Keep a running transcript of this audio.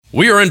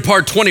We are in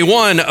part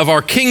 21 of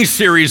our King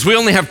series. We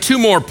only have 2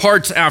 more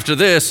parts after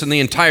this, and the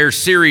entire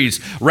series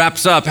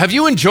wraps up. Have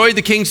you enjoyed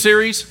the King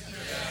series?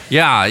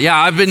 Yeah,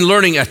 I've been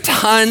learning a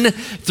ton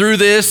through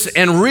this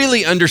and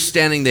really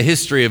understanding the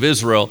history of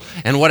Israel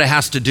and what it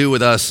has to do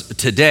with us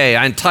today.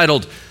 I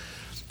entitled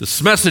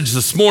this message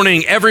this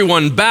morning,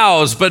 Everyone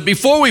Bows. But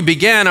before we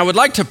begin, I would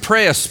like to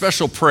pray a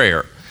special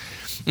prayer.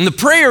 And the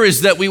prayer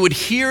is that we would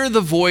hear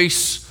the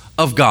voice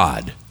of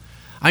God.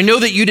 I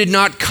know that you did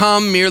not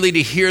come merely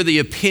to hear the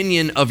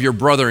opinion of your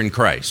brother in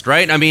Christ,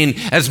 right? I mean,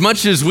 as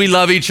much as we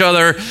love each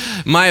other,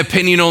 my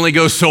opinion only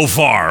goes so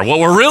far. What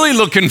we're really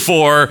looking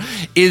for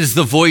is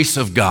the voice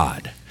of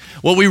God.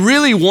 What we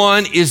really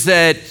want is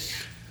that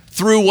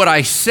through what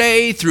I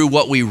say, through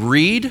what we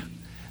read,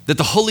 that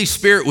the Holy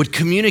Spirit would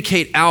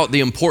communicate out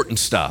the important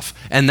stuff,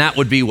 and that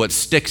would be what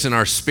sticks in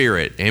our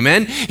spirit,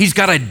 amen? He's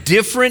got a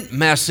different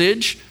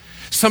message,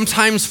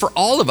 sometimes for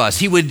all of us.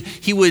 He would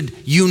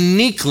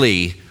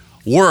uniquely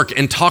work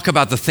and talk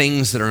about the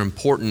things that are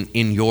important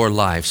in your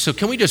life. So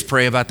can we just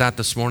pray about that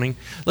this morning?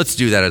 Let's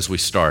do that as we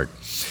start.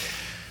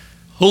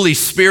 Holy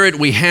Spirit,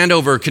 we hand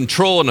over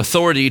control and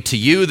authority to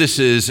you. This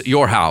is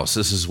your house.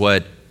 This is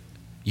what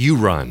you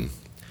run.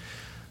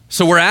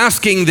 So we're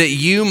asking that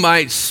you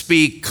might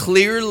speak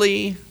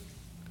clearly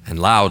and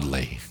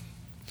loudly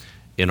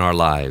in our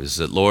lives.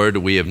 That, Lord,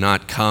 we have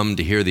not come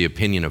to hear the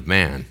opinion of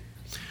man.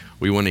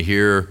 We want to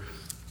hear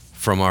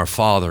from our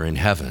Father in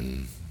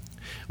heaven.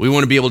 We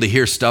want to be able to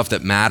hear stuff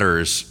that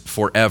matters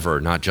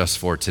forever, not just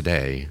for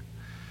today.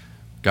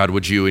 God,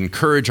 would you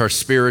encourage our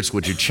spirits?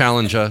 Would you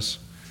challenge us?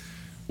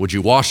 Would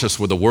you wash us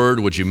with the word?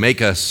 Would you make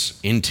us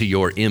into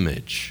your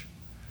image?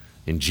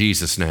 In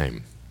Jesus'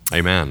 name,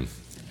 amen.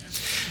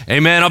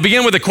 Amen. I'll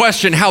begin with a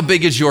question. How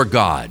big is your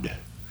God?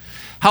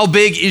 How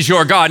big is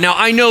your God? Now,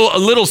 I know a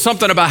little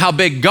something about how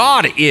big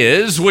God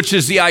is, which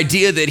is the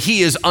idea that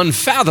he is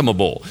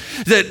unfathomable,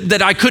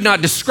 that I could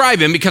not describe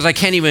him because I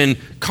can't even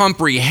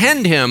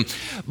comprehend him.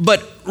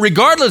 But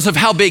regardless of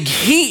how big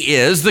he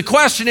is, the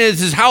question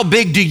is how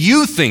big do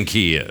you think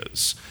he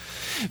is?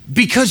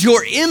 Because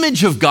your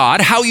image of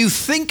God, how you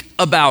think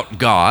about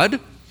God,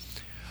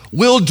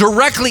 will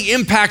directly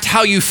impact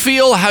how you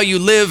feel, how you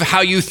live,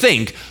 how you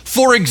think.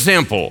 For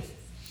example,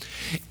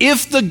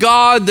 if the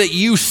God that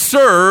you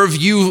serve,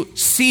 you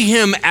see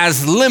him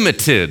as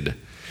limited,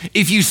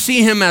 if you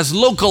see him as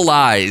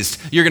localized,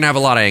 you're going to have a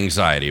lot of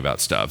anxiety about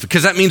stuff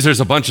because that means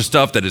there's a bunch of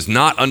stuff that is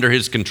not under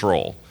his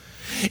control.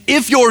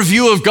 If your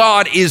view of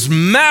God is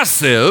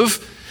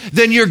massive,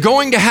 then you're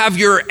going to have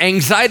your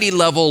anxiety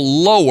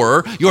level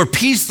lower, your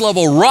peace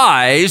level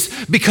rise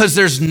because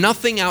there's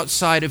nothing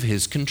outside of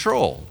his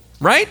control,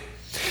 right?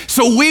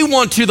 So we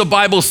want to, the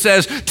Bible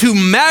says, to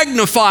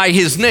magnify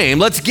his name.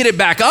 Let's get it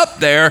back up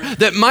there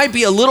that might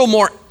be a little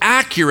more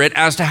accurate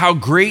as to how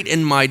great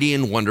and mighty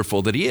and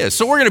wonderful that he is.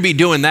 So we're going to be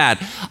doing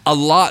that a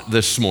lot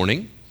this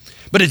morning.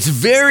 But it's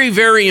very,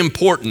 very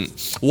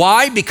important.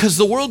 Why? Because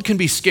the world can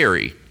be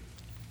scary.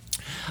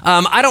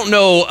 I don't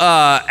know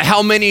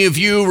how many of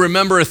you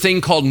remember a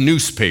thing called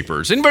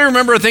newspapers. Anybody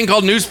remember a thing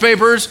called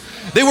newspapers?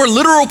 They were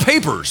literal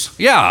papers.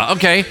 Yeah,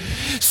 okay.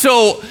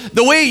 So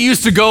the way it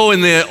used to go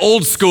in the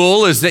old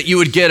school is that you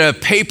would get a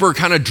paper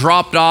kind of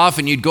dropped off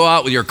and you'd go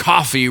out with your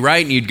coffee,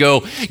 right? And you'd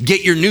go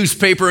get your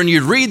newspaper and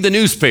you'd read the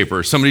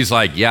newspaper. Somebody's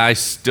like, yeah, I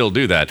still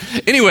do that.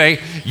 Anyway,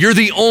 you're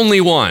the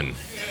only one.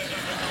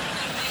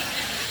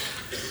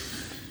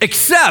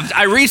 Except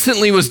I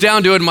recently was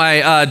down doing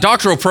my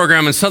doctoral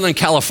program in Southern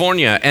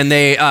California, and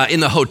they in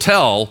the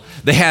hotel,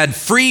 they had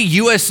free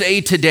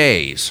USA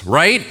Todays,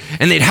 right?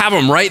 And they'd have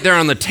them right there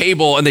on the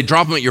table, and they'd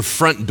drop them at your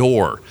front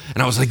door.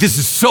 And I was like, this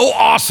is so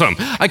awesome.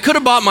 I could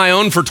have bought my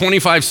own for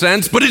 25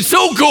 cents, but it's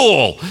so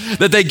cool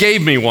that they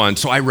gave me one.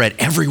 So I read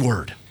every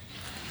word.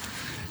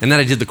 And then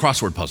I did the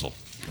crossword puzzle.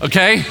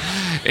 Okay,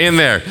 in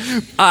there.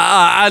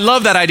 I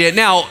love that idea.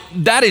 Now,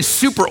 that is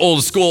super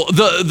old school.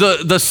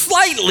 The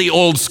slightly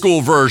old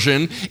school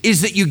version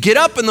is that you get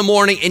up in the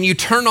morning and you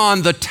turn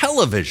on the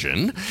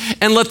television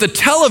and let the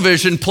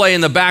television play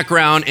in the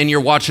background and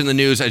you're watching the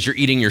news as you're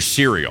eating your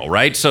cereal,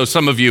 right? So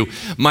some of you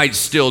might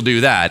still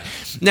do that.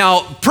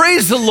 Now,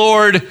 praise the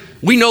Lord,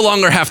 we no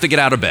longer have to get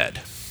out of bed.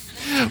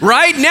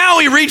 Right now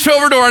we reach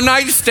over to our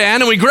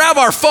nightstand and we grab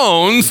our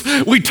phones,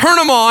 we turn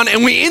them on,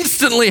 and we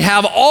instantly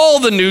have all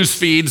the news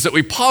feeds that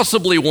we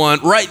possibly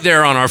want right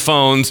there on our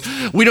phones.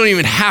 We don't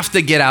even have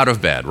to get out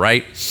of bed,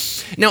 right?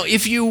 Now,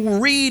 if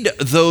you read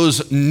those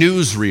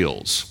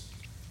newsreels,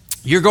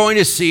 you're going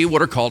to see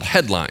what are called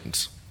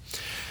headlines.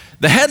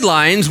 The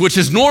headlines, which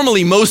is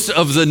normally most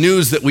of the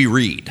news that we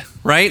read,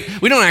 right?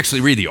 We don't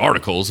actually read the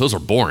articles, those are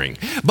boring,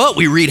 but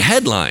we read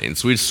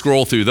headlines, we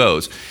scroll through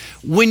those.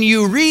 When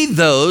you read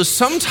those,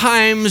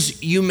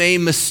 sometimes you may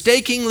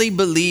mistakenly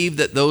believe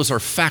that those are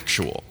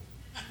factual.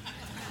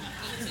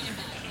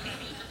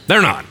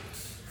 They're not.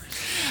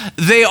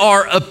 They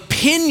are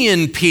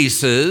opinion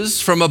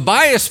pieces from a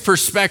biased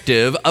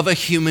perspective of a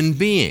human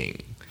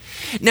being.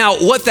 Now,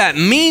 what that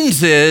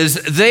means is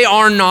they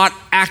are not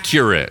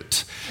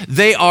accurate.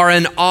 they are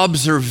an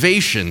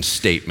observation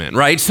statement,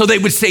 right? So they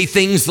would say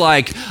things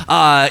like,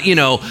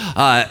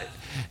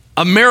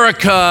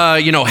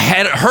 America,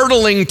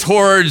 hurtling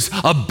towards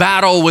a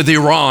battle with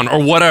Iran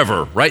or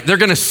whatever, right? They're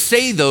going to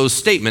say those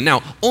statements.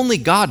 Now, only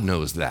God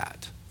knows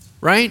that,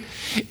 right?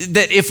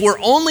 That if we're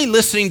only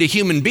listening to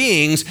human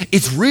beings,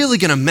 it's really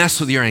going to mess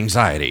with your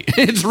anxiety.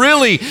 It's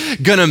really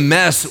going to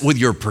mess with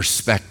your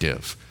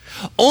perspective.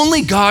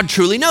 Only God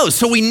truly knows.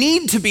 So we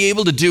need to be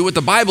able to do what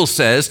the Bible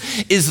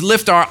says is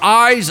lift our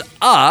eyes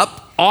up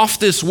off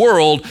this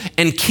world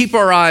and keep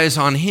our eyes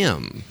on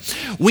him.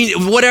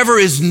 Whatever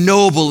is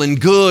noble and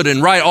good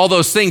and right, all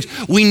those things,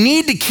 we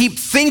need to keep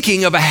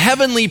thinking of a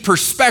heavenly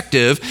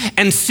perspective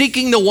and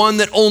seeking the one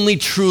that only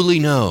truly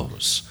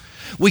knows.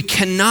 We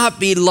cannot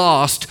be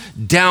lost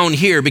down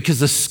here because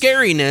the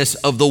scariness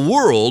of the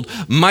world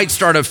might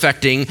start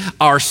affecting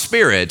our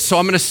spirit. So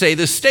I'm going to say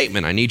this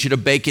statement. I need you to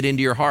bake it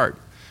into your heart.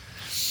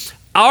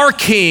 Our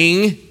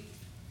King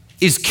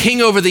is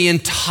king over the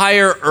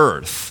entire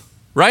earth.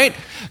 Right?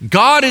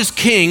 God is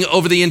king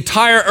over the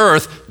entire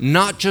earth,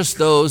 not just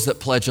those that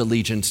pledge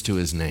allegiance to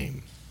his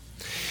name.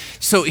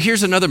 So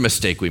here's another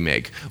mistake we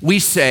make. We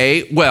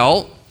say,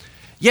 well,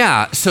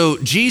 yeah, so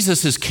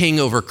Jesus is king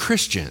over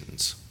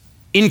Christians.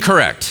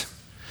 Incorrect.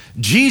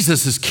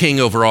 Jesus is king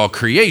over all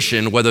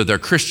creation, whether they're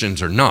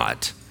Christians or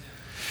not.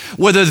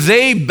 Whether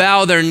they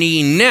bow their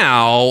knee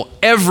now,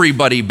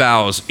 everybody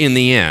bows in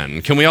the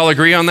end. Can we all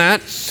agree on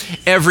that?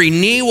 Every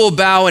knee will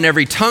bow and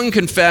every tongue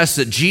confess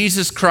that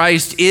Jesus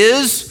Christ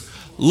is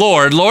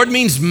Lord. Lord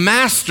means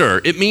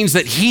master. It means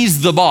that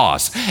he's the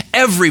boss.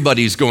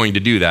 Everybody's going to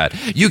do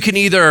that. You can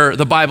either,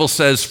 the Bible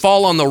says,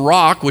 fall on the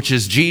rock, which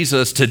is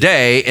Jesus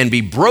today, and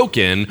be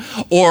broken,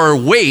 or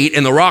wait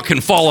and the rock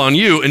can fall on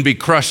you and be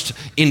crushed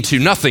into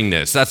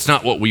nothingness. That's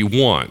not what we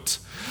want.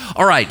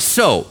 All right,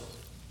 so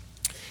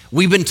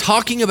we've been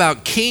talking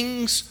about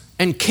kings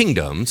and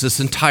kingdoms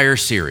this entire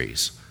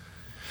series.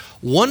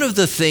 One of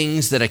the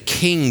things that a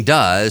king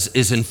does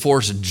is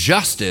enforce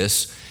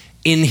justice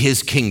in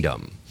his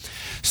kingdom.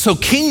 So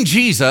King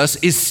Jesus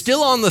is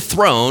still on the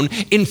throne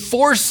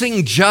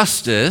enforcing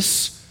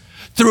justice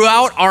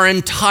throughout our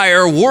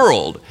entire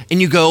world. And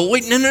you go,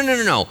 wait,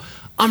 no.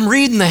 I'm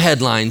reading the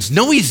headlines.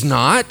 No, he's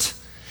not.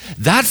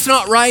 That's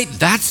not right.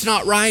 That's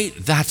not right.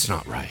 That's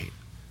not right.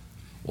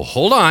 Well,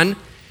 hold on.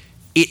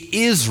 It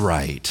is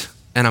right,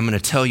 and I'm going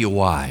to tell you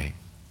why.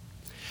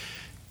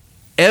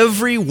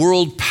 Every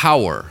world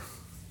power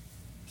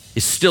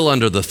is still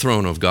under the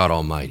throne of God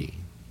Almighty.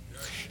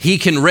 He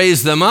can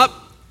raise them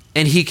up,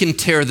 and he can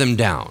tear them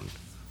down.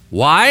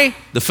 Why?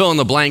 The fill in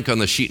the blank on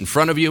the sheet in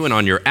front of you and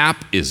on your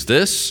app is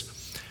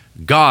this: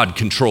 God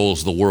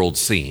controls the world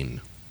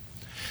scene.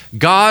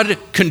 God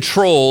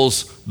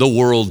controls the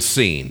world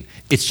scene.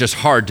 It's just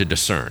hard to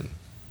discern.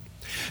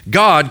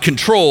 God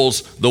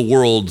controls the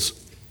world's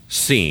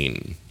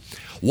scene.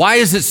 Why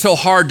is it so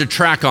hard to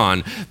track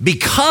on?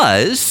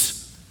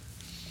 Because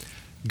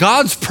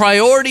God's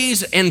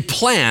priorities and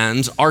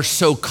plans are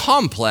so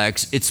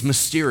complex, it's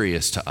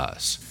mysterious to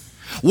us.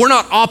 We're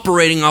not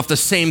operating off the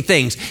same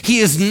things. He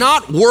is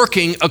not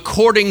working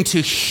according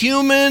to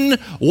human,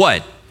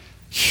 what?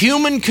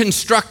 Human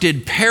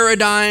constructed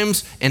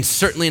paradigms, and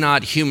certainly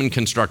not human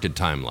constructed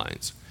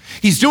timelines.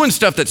 He's doing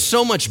stuff that's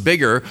so much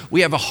bigger,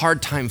 we have a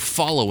hard time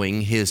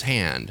following his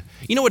hand.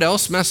 You know what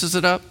else messes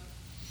it up?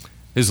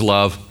 His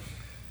love.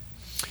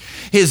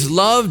 His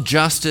love,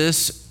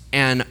 justice,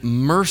 and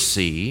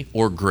mercy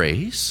or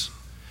grace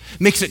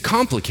makes it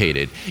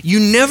complicated. You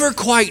never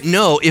quite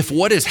know if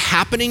what is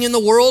happening in the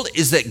world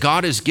is that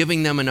God is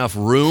giving them enough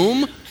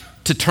room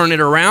to turn it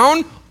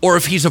around or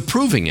if he's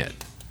approving it.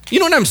 You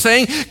know what I'm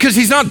saying? Because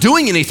he's not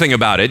doing anything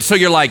about it. So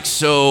you're like,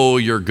 so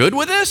you're good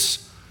with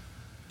this?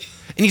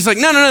 And he's like,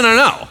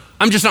 no.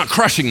 I'm just not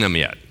crushing them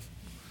yet.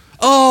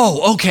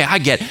 Oh, okay, I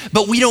get it.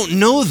 But we don't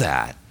know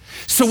that.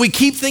 So we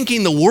keep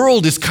thinking the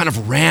world is kind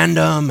of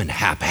random and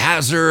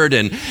haphazard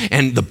and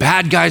the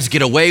bad guys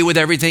get away with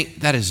everything.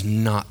 That is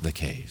not the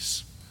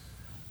case.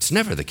 It's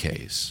never the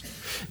case.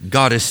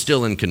 God is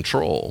still in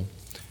control.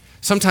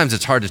 Sometimes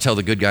it's hard to tell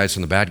the good guys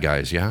from the bad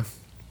guys, yeah?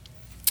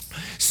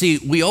 See,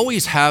 we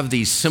always have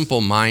these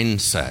simple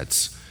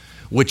mindsets,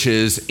 which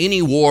is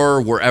any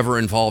war we're ever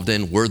involved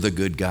in, we're the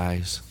good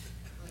guys,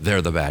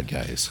 they're the bad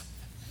guys.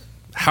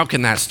 How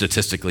can that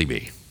statistically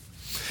be?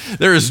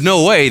 There is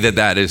no way that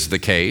that is the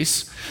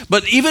case.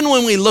 But even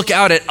when we look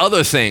out at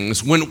other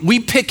things, when we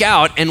pick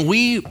out and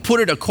we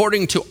put it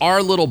according to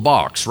our little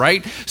box,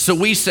 right? So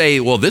we say,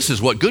 well, this is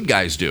what good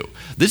guys do.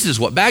 This is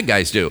what bad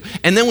guys do.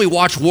 And then we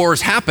watch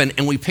wars happen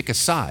and we pick a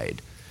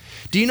side.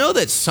 Do you know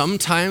that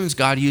sometimes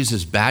God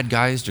uses bad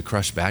guys to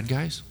crush bad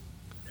guys?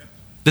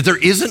 That there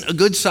isn't a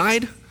good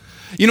side?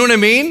 You know what I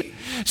mean?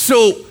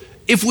 So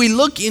if we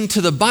look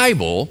into the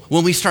Bible,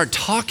 when we start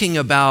talking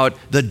about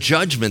the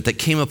judgment that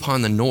came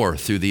upon the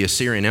north through the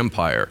Assyrian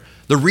Empire,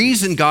 the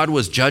reason God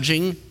was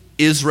judging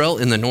Israel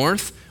in the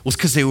north was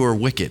because they were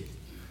wicked.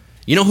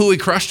 You know who he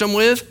crushed them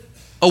with?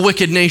 A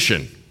wicked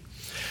nation.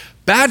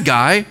 Bad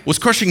guy was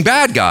crushing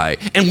bad guy.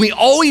 And we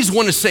always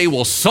want to say,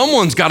 well,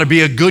 someone's got to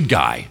be a good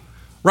guy.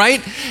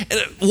 right?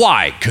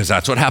 Why? Because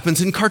that's what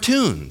happens in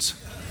cartoons,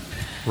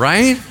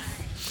 right?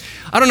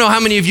 I don't know how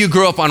many of you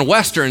grew up on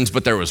Westerns,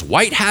 but there was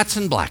white hats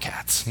and black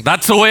hats.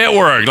 That's the way it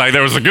worked. Like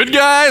there was the good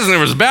guys and there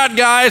was bad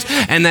guys,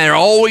 and there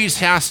always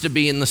has to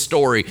be in the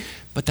story.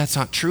 But that's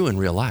not true in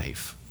real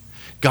life.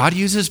 God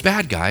uses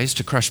bad guys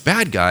to crush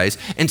bad guys.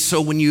 And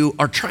so when you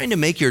are trying to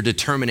make your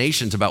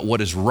determinations about what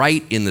is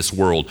right in this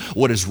world,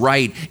 what is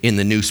right in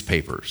the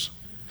newspapers,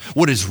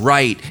 what is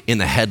right in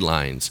the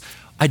headlines,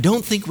 I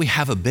don't think we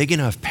have a big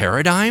enough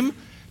paradigm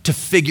to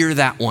figure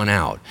that one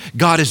out.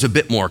 God is a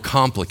bit more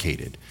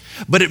complicated.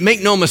 But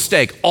make no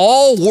mistake,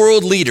 all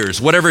world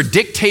leaders, whatever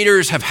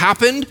dictators have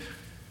happened,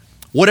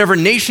 whatever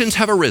nations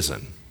have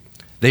arisen,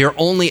 they are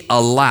only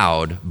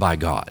allowed by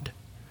God.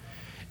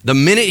 The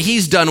minute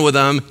he's done with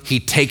them, he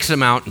takes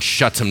them out and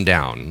shuts them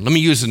down. Let me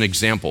use an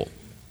example.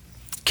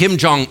 Kim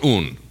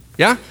Jong-un,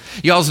 yeah?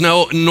 You all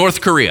know North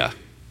Korea,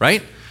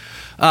 right?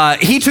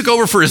 He took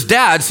over for his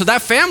dad, so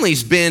that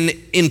family's been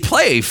in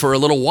play for a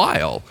little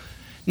while.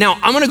 Now,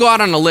 I'm gonna go out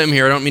on a limb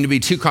here. I don't mean to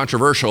be too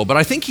controversial, but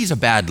I think he's a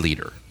bad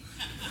leader.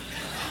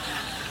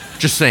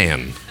 Just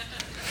saying.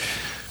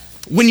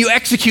 When you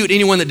execute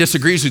anyone that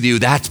disagrees with you,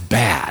 that's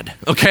bad,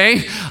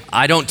 okay?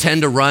 I don't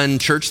tend to run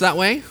church that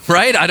way,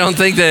 right? I don't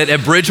think that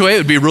at Bridgeway it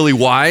would be really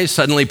wise.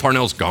 Suddenly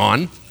Parnell's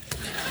gone.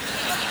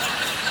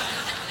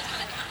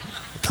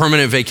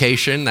 Permanent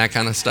vacation, that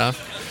kind of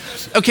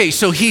stuff. Okay,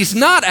 so he's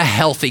not a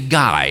healthy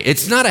guy.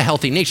 It's not a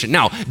healthy nation.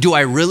 Now, do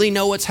I really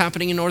know what's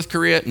happening in North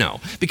Korea? No,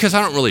 because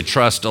I don't really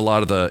trust a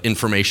lot of the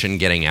information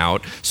getting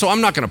out, so I'm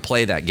not gonna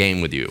play that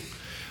game with you.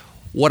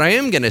 What I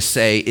am going to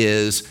say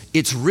is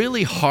it's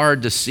really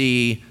hard to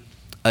see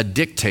a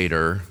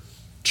dictator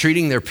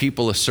treating their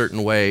people a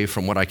certain way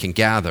from what I can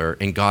gather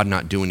and God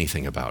not do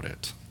anything about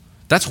it.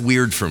 That's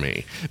weird for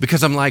me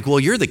because I'm like, well,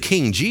 you're the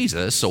King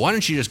Jesus, so why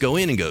don't you just go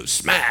in and go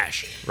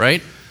smash,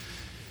 right?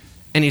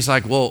 And he's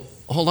like, well,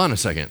 hold on a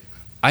second.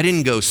 I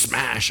didn't go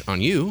smash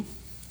on you,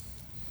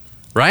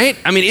 right?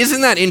 I mean, isn't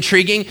that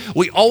intriguing?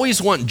 We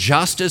always want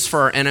justice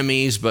for our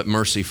enemies, but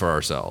mercy for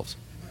ourselves.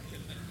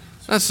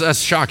 That's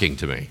shocking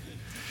to me.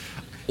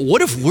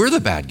 What if we're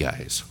the bad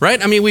guys,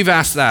 right? I mean, we've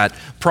asked that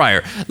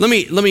prior. Let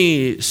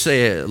me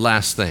say a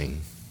last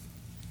thing.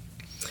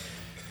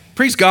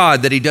 Praise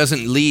God that he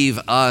doesn't leave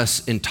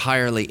us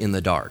entirely in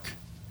the dark.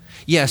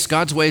 Yes,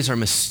 God's ways are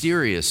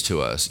mysterious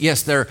to us.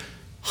 Yes, they're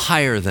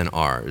higher than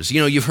ours.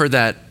 You know, you've heard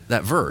that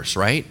verse,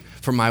 right?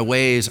 For my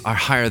ways are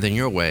higher than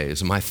your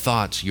ways, and my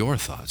thoughts, your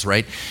thoughts,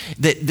 right?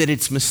 That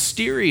it's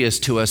mysterious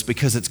to us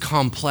because it's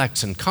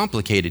complex and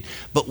complicated,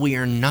 but we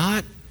are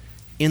not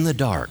in the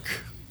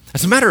dark.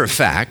 As a matter of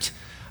fact,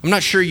 I'm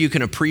not sure you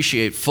can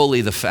appreciate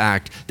fully the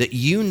fact that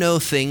you know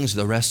things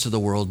the rest of the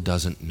world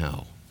doesn't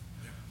know.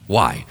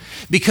 Why?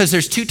 Because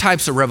there's two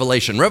types of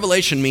revelation.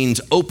 Revelation means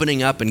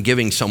opening up and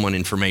giving someone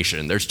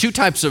information. There's two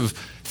types of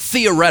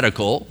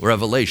theoretical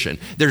revelation.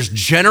 There's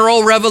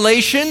general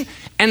revelation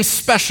and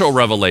special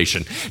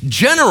revelation.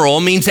 General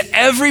means that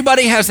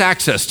everybody has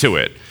access to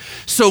it.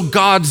 So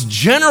God's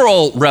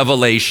general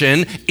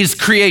revelation is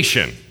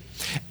creation.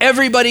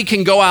 Everybody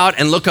can go out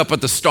and look up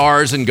at the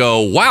stars and go,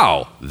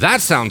 wow,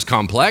 that sounds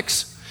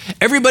complex.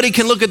 Everybody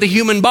can look at the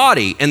human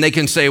body and they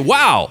can say,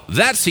 wow,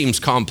 that seems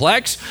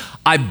complex.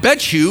 I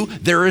bet you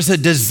there is a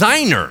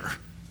designer,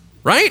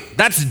 right?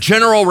 That's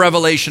general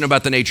revelation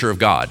about the nature of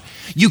God.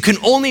 You can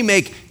only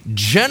make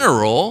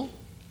general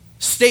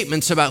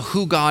statements about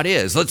who God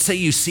is. Let's say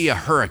you see a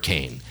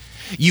hurricane.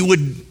 You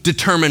would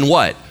determine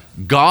what?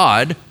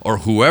 God, or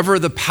whoever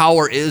the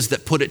power is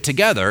that put it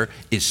together,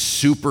 is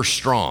super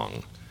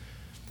strong.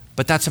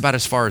 But that's about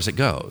as far as it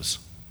goes.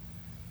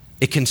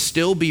 It can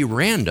still be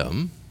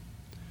random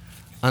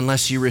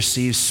unless you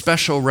receive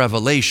special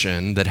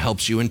revelation that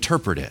helps you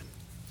interpret it.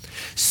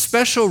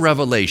 Special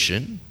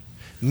revelation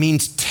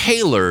means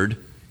tailored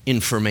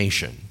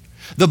information.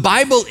 The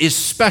Bible is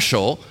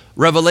special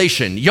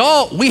revelation.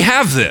 Y'all, we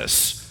have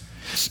this.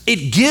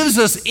 It gives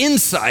us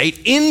insight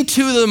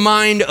into the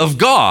mind of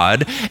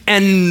God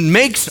and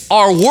makes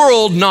our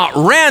world not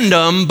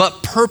random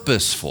but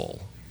purposeful.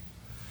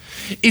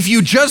 If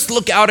you just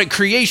look out at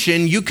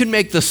creation, you can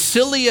make the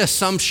silly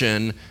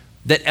assumption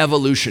that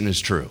evolution is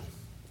true.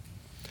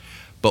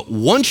 But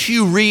once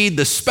you read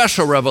the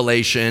special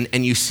revelation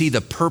and you see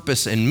the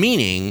purpose and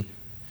meaning,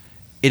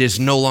 it is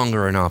no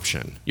longer an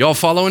option. Y'all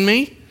following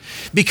me?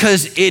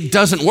 Because it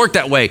doesn't work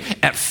that way.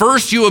 At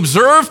first you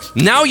observe,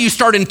 now you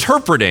start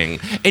interpreting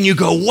and you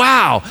go,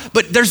 wow,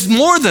 but there's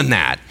more than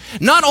that.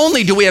 Not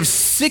only do we have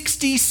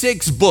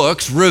 66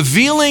 books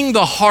revealing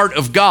the heart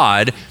of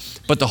God,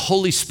 but the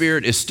Holy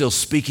Spirit is still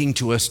speaking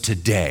to us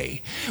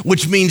today,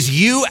 which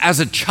means you as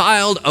a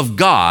child of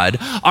God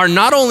are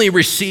not only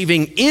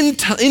receiving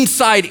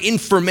inside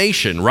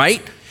information,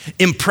 right?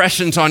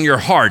 Impressions on your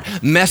heart,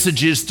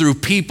 messages through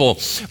people,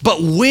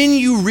 but when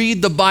you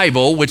read the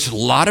Bible, which a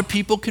lot of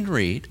people can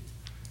read,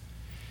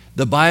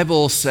 the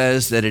Bible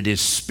says that it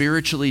is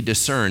spiritually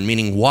discerned,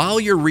 meaning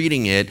while you're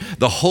reading it,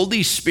 the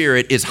Holy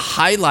Spirit is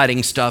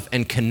highlighting stuff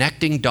and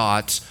connecting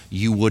dots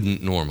you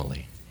wouldn't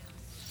normally.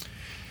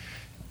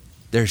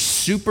 There's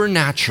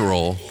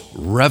supernatural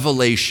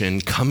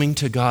revelation coming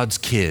to God's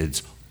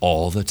kids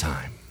all the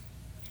time.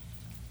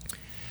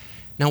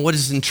 Now, what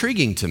is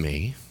intriguing to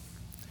me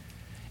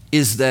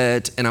is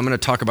that, and I'm going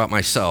to talk about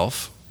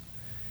myself,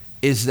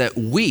 is that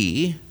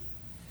we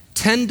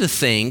tend to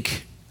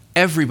think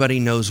everybody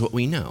knows what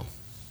we know.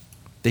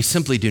 They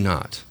simply do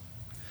not.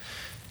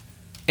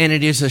 And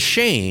it is a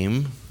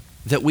shame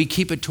that we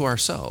keep it to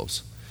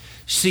ourselves.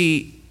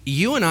 See,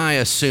 you and I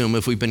assume,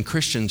 if we've been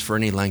Christians for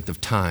any length of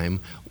time,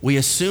 we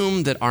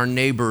assume that our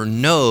neighbor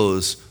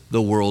knows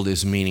the world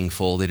is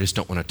meaningful, they just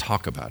don't want to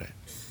talk about it.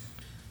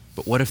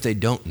 But what if they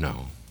don't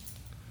know?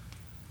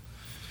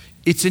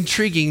 It's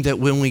intriguing that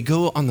when we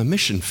go on the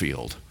mission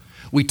field,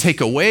 we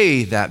take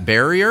away that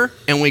barrier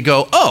and we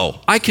go,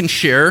 oh, I can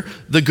share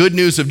the good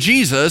news of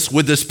Jesus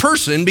with this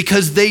person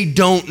because they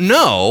don't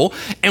know.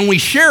 And we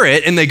share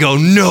it and they go,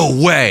 no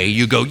way.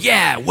 You go,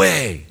 yeah,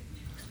 way.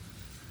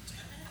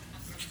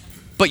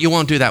 But you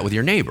won't do that with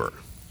your neighbor.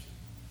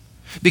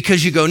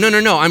 Because you go,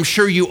 no, I'm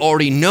sure you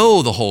already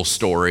know the whole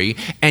story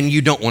and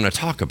you don't want to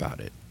talk about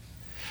it.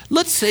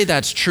 Let's say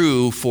that's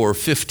true for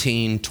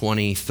 15,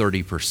 20,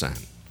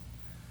 30%.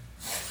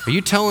 Are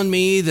you telling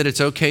me that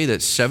it's okay that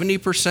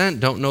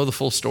 70% don't know the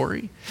full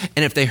story?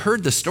 And if they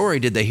heard the story,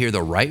 did they hear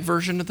the right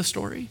version of the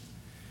story?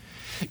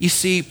 You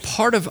see,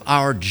 part of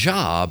our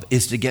job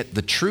is to get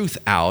the truth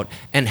out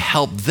and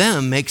help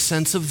them make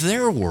sense of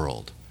their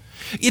world.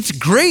 It's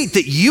great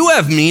that you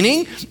have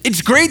meaning.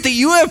 It's great that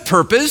you have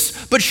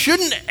purpose, but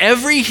shouldn't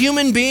every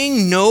human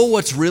being know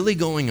what's really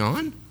going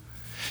on?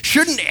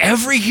 Shouldn't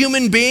every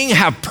human being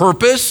have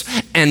purpose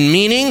and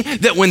meaning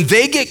that when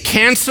they get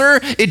cancer,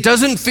 it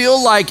doesn't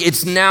feel like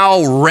it's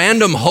now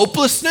random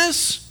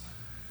hopelessness?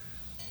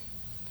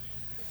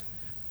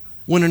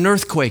 When an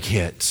earthquake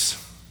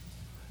hits,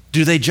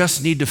 do they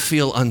just need to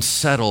feel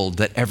unsettled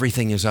that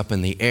everything is up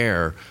in the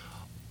air?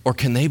 Or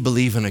can they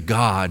believe in a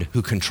God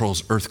who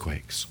controls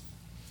earthquakes?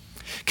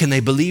 Can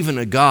they believe in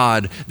a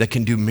God that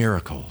can do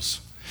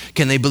miracles?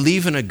 Can they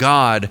believe in a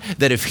God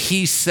that if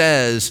he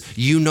says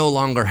you no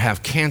longer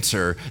have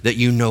cancer, that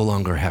you no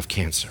longer have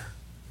cancer?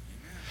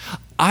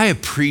 I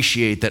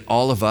appreciate that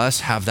all of us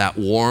have that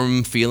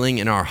warm feeling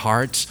in our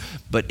hearts,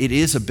 but it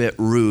is a bit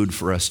rude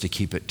for us to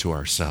keep it to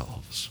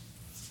ourselves.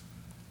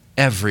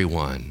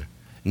 Everyone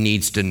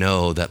needs to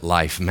know that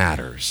life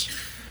matters.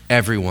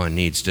 Everyone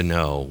needs to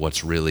know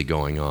what's really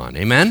going on.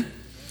 Amen?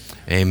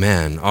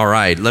 Amen. All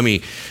right, let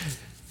me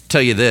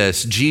tell you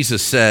this.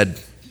 Jesus said,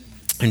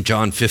 in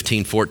John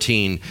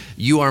 15:14,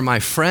 you are my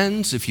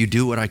friends if you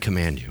do what I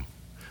command you.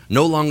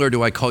 No longer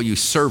do I call you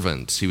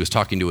servants. He was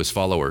talking to his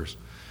followers.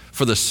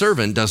 For the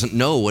servant doesn't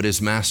know what his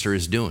master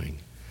is doing.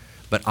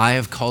 But I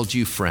have called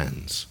you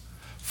friends.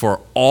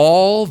 For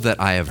all that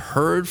I have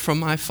heard from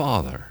my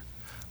Father,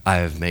 I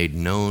have made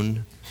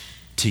known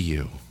to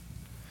you.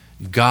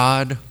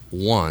 God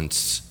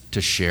wants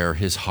to share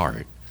his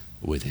heart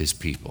with his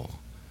people.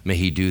 May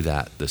he do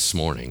that this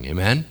morning.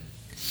 Amen?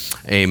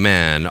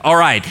 Amen. All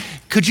right.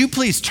 Could you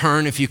please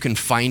turn, if you can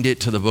find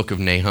it, to the book of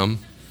Nahum?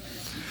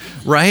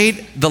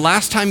 Right? The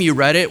last time you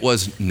read it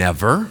was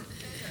never.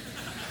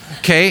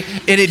 Okay?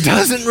 And it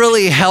doesn't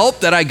really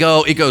help that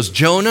it goes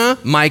Jonah,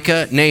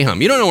 Micah,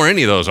 Nahum. You don't know where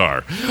any of those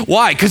are.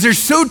 Why? Because they're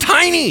so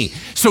tiny.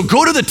 So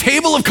go to the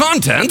table of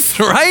contents,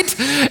 right?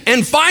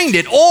 And find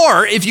it.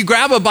 Or if you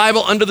grab a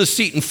Bible under the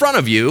seat in front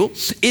of you,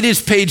 it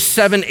is page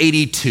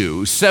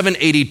 782.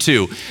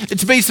 782.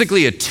 It's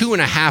basically a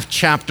 2.5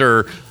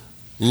 chapter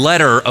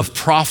letter of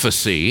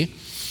prophecy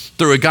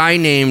through a guy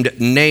named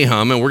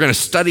Nahum, and we're going to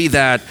study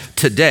that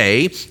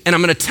today. And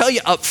I'm going to tell you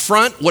up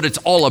front what it's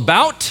all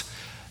about.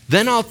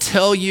 Then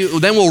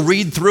we'll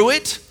read through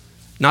it,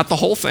 not the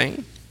whole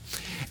thing.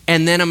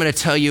 And then I'm going to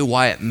tell you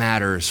why it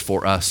matters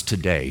for us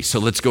today. So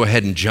let's go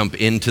ahead and jump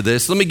into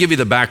this. Let me give you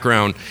the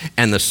background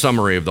and the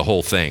summary of the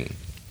whole thing.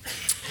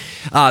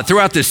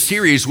 Throughout this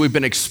series, we've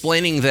been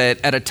explaining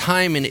that at a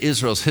time in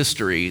Israel's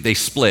history, they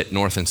split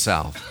north and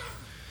south.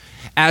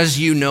 As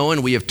you know,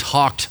 and we have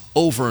talked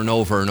over and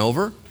over and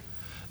over,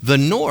 the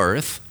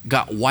north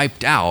got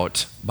wiped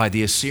out by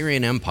the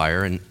Assyrian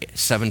Empire in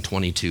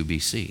 722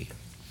 BC.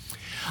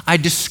 I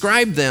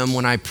describe them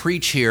when I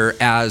preach here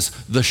as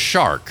the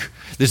shark,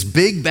 this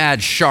big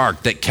bad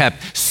shark that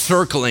kept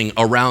circling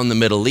around the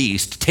Middle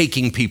East,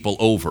 taking people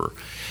over.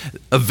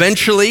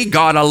 Eventually,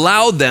 God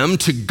allowed them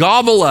to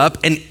gobble up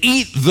and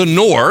eat the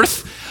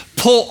north,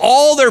 pull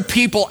all their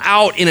people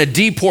out in a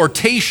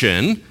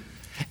deportation,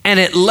 and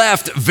it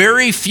left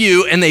very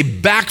few, and they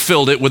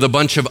backfilled it with a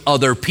bunch of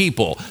other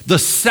people. The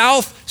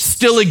South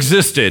still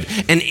existed,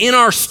 and in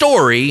our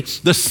story,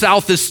 the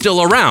South is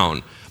still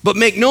around. But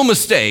make no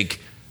mistake,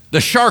 the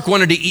shark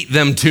wanted to eat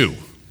them too,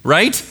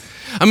 right?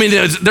 I mean,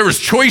 there was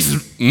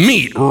choice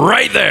meat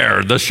right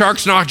there. The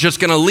shark's not just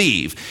gonna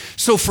leave.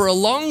 So for a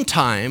long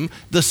time,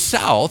 the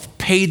South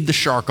paid the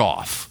shark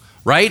off,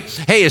 right?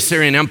 Hey,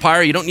 Assyrian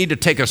Empire, you don't need to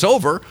take us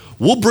over.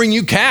 We'll bring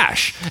you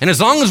cash. And as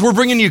long as we're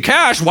bringing you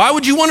cash, why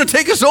would you want to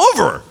take us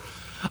over?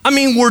 I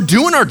mean, we're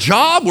doing our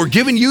job. We're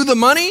giving you the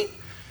money.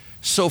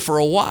 So for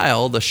a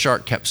while, the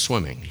shark kept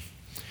swimming.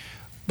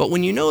 But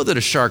when you know that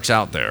a shark's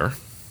out there,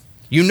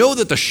 you know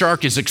that the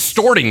shark is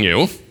extorting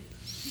you,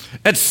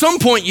 at some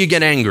point you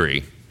get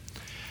angry.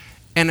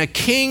 And a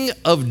king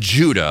of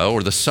Judah,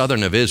 or the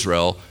southern of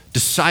Israel,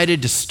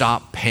 decided to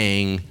stop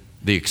paying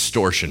the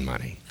extortion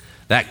money.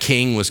 That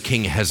king was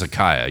King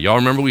Hezekiah. Y'all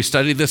remember we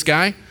studied this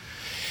guy?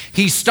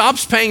 He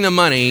stops paying the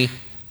money,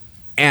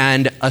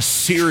 and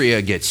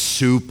Assyria gets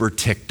super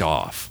ticked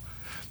off.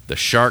 The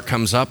shark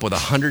comes up with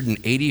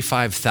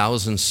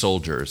 185,000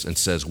 soldiers and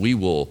says, we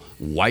will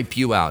wipe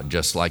you out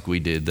just like we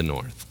did the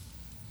north.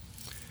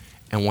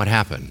 And what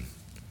happened?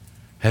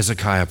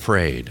 Hezekiah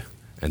prayed,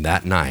 and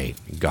that night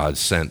God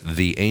sent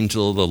the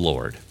angel of the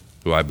Lord,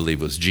 who I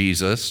believe was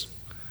Jesus,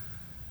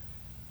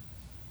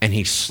 and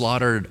he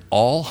slaughtered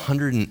all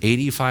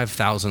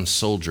 185,000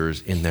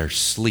 soldiers in their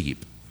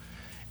sleep.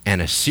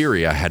 And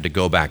Assyria had to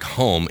go back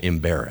home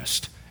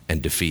embarrassed and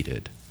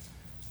defeated.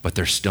 But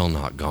they're still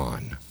not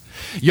gone.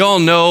 Y'all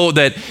know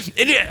that,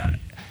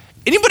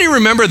 anybody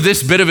remember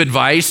this bit of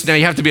advice? Now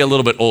you have to be a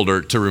little bit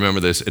older to remember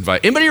this advice.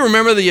 Anybody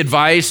remember the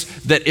advice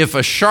that if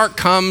a shark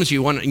comes,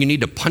 you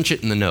need to punch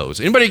it in the nose?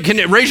 Anybody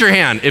can raise your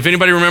hand if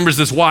anybody remembers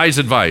this wise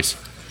advice?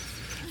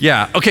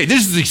 Yeah, okay,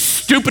 this is the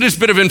stupidest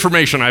bit of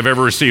information I've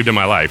ever received in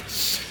my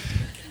life.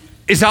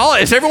 Is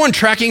everyone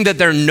tracking that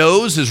their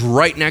nose is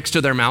right next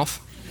to their mouth?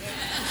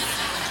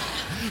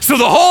 So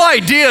the whole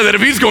idea that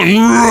if he's going,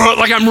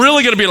 like I'm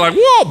really gonna be like,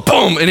 whoa,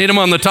 boom, and hit him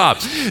on the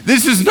top.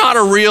 This is not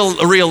a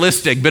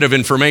realistic bit of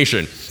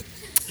information.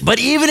 But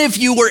even if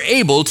you were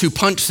able to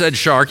punch said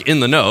shark in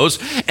the nose,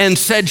 and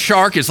said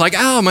shark is like,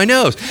 oh, my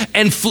nose,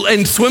 and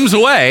swims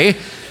away,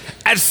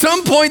 at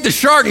some point the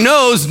shark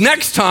knows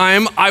next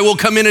time I will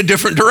come in a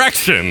different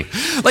direction.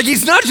 Like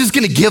he's not just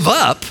gonna give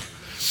up.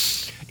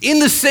 In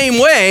the same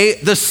way,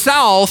 the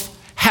South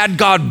had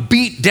God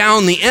beat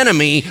down the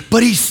enemy,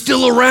 but he's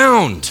still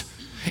around.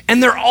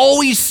 And they're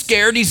always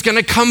scared he's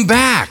gonna come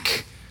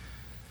back.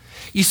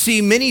 You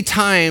see, many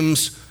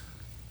times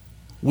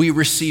we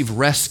receive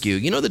rescue.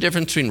 You know the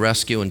difference between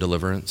rescue and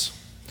deliverance?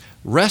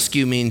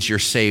 Rescue means you're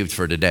saved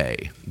for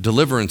today.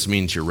 Deliverance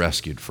means you're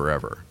rescued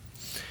forever.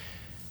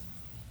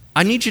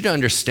 I need you to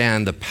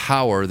understand the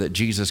power that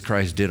Jesus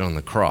Christ did on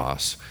the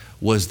cross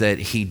was that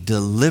he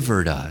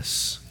delivered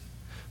us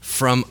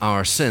from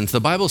our sins.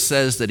 The Bible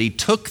says that he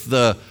took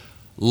the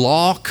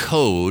law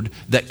code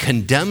that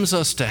condemns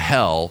us to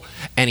hell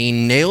and he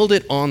nailed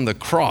it on the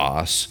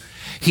cross.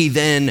 He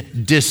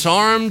then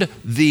disarmed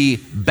the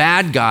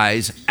bad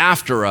guys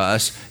after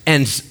us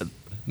and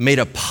made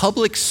a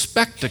public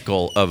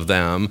spectacle of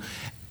them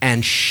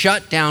and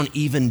shut down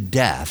even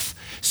death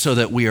so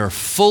that we are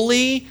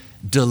fully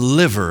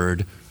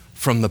delivered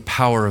from the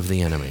power of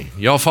the enemy.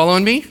 Y'all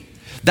following me?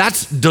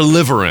 That's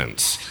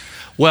deliverance.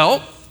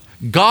 Well,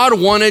 God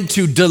wanted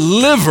to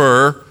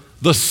deliver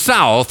the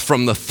South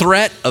from the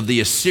threat of the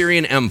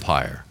Assyrian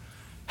Empire.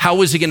 How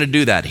was he going to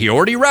do that? He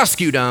already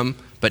rescued them,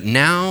 but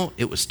now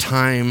it was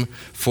time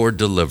for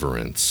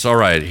deliverance. All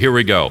right, here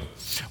we go.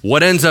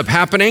 What ends up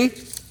happening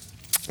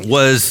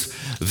was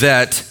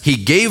that he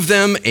gave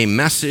them a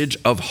message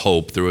of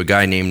hope through a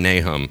guy named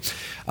Nahum.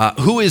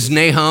 Who is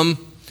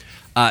Nahum?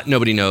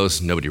 Nobody knows,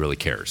 nobody really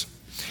cares.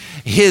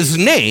 His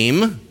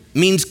name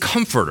means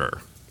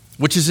comforter,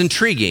 which is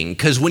intriguing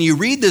because when you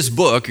read this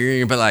book, you're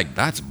going to be like,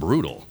 that's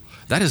brutal.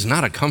 That is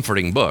not a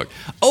comforting book.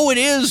 Oh, it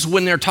is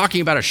when they're talking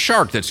about a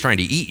shark that's trying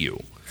to eat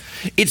you.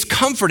 It's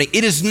comforting.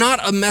 It is not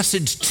a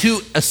message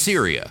to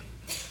Assyria.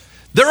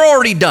 They're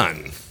already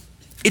done.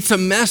 It's a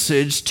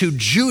message to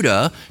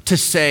Judah to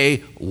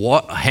say,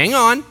 "What? Hang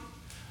on.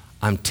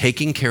 I'm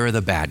taking care of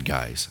the bad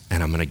guys,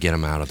 and I'm going to get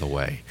them out of the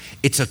way."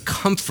 It's a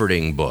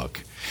comforting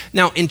book.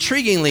 Now,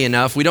 intriguingly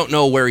enough, we don't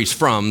know where he's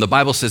from. The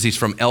Bible says he's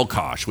from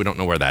Elkosh. We don't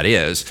know where that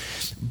is.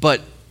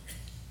 But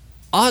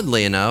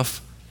oddly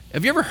enough,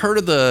 have you ever heard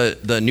of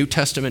the New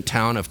Testament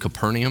town of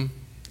Capernaum?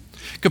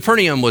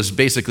 Capernaum was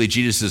basically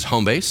Jesus'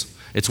 home base.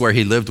 It's where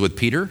he lived with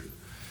Peter.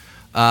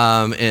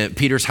 And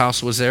Peter's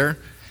house was there.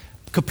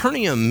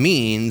 Capernaum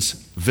means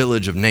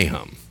village of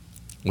Nahum,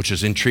 which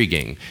is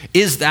intriguing.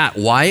 Is that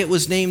why it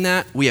was named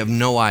that? We have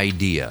no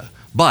idea.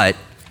 But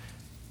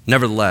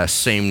nevertheless,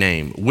 same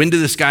name. When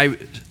did this guy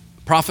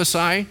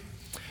prophesy?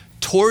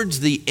 Towards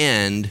the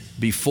end,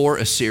 before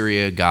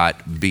Assyria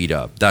got beat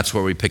up. That's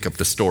where we pick up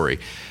the story.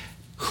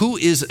 Who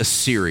is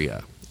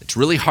Assyria? It's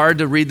really hard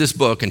to read this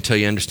book until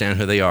you understand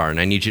who they are,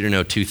 and I need you to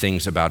know two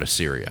things about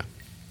Assyria.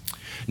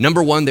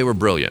 Number one, they were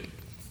brilliant.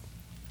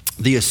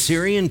 The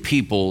Assyrian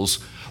peoples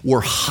were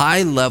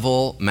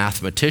high-level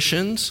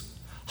mathematicians,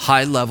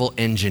 high-level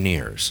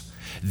engineers.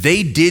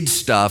 They did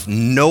stuff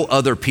no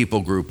other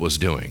people group was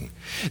doing.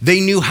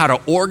 They knew how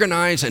to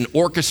organize and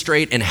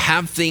orchestrate and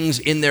have things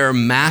in their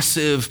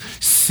massive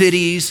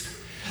cities,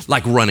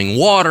 like running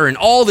water and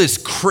all this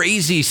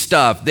crazy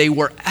stuff. They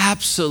were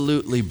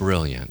absolutely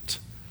brilliant,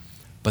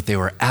 but they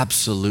were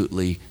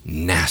absolutely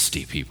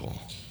nasty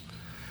people.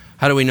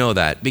 How do we know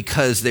that?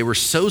 Because they were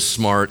so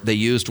smart, they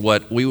used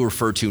what we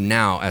refer to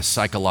now as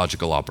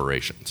psychological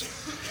operations.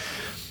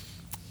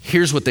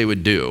 Here's what they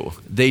would do.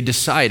 They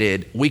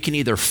decided we can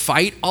either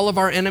fight all of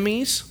our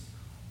enemies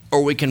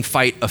or we can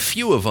fight a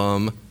few of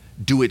them,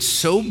 do it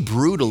so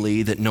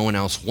brutally that no one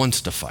else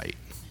wants to fight.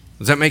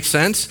 Does that make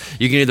sense?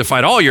 You can either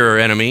fight all your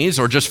enemies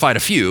or just fight a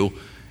few,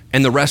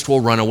 and the rest will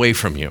run away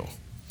from you.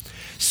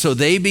 So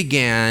they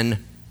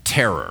began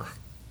terror.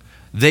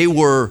 They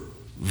were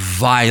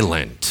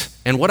violent.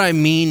 And what I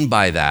mean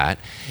by that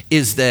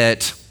is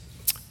that,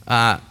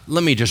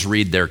 let me just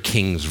read their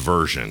king's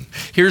version.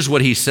 Here's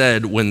what he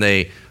said when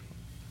they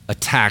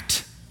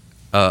attacked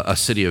a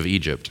city of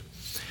Egypt.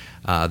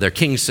 Their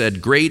king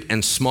said, "Great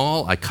and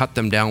small, I cut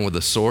them down with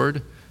a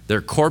sword.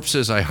 Their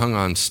corpses I hung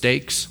on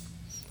stakes.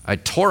 I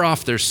tore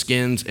off their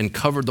skins and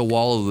covered the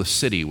wall of the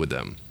city with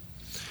them."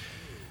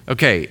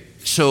 Okay,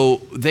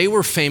 so they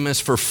were famous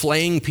for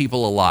flaying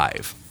people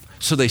alive.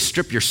 So they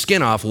strip your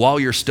skin off while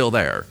you're still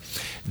there.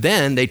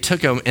 Then they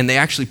took them and they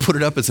actually put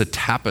it up as a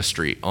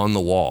tapestry on the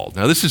wall.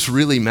 Now this is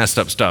really messed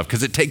up stuff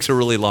because it takes a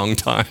really long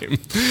time,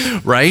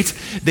 right?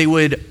 They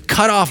would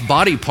cut off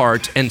body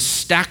parts and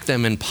stack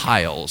them in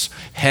piles,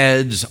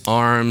 heads,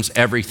 arms,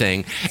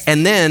 everything.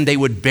 And then they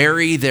would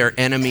bury their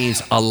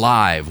enemies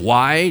alive.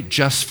 Why?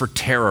 Just for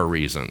terror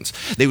reasons.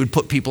 They would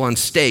put people on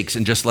stakes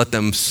and just let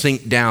them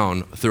sink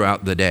down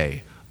throughout the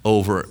day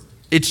over.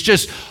 It's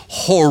just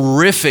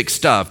horrific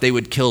stuff. They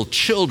would kill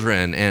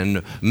children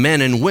and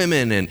men and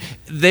women, and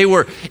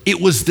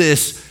it was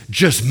this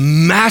just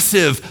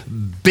massive,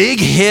 big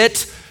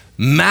hit,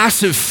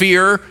 massive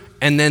fear,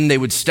 and then they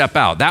would step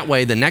out. That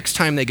way, the next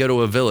time they go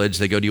to a village,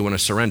 they go, "Do you want to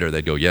surrender?"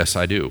 They'd go, "Yes,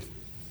 I do."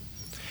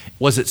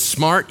 Was it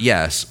smart?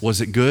 Yes. Was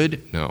it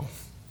good? No.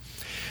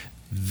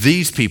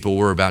 These people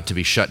were about to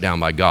be shut down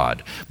by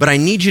God. But I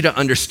need you to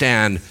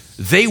understand,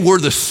 they were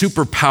the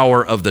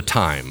superpower of the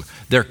time.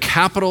 Their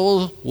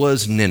capital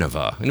was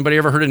Nineveh. Anybody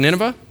ever heard of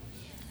Nineveh?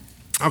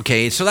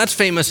 Okay, so that's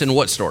famous in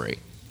what story?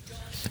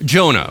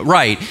 Jonah,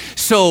 right.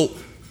 So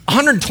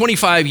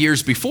 125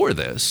 years before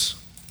this,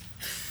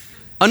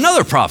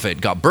 another prophet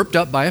got burped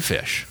up by a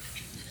fish.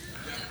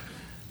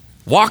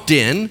 Walked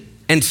in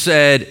and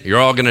said, "You're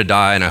all gonna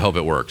die and I hope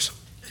it works."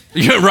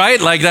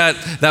 Right? Like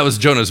that was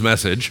Jonah's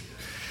message.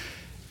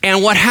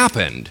 And what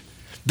happened?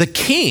 The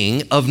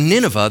king of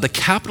Nineveh, the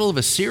capital of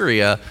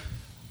Assyria,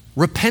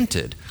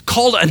 repented,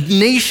 called a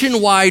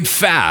nationwide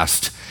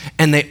fast,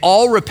 and they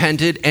all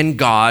repented and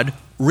God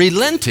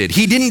relented.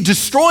 He didn't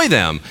destroy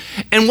them.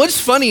 And what's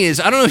funny is,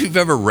 I don't know if you've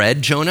ever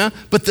read Jonah,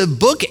 but the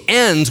book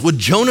ends with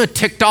Jonah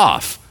ticked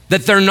off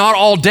that they're not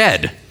all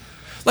dead.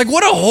 Like,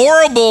 what a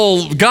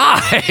horrible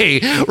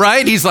guy,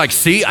 right? He's like,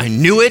 "See, I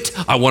knew it.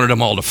 I wanted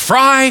them all to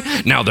fry.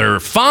 Now they're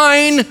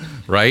fine,"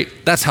 right?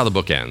 That's how the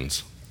book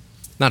ends.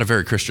 Not a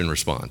very Christian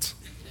response.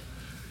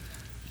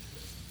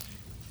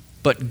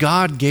 But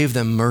God gave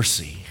them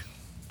mercy.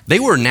 They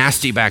were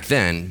nasty back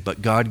then,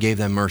 but God gave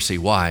them mercy.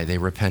 Why? They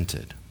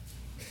repented.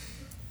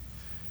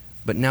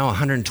 But now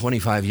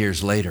 125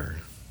 years later,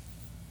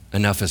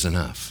 enough is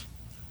enough.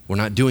 We're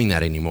not doing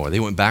that anymore. They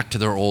went back to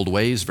their old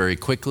ways very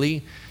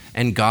quickly,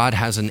 and God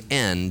has an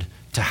end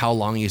to how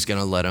long he's going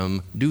to let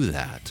them do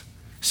that.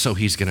 So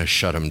he's going to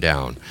shut them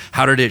down.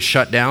 How did it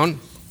shut down?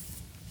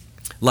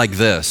 Like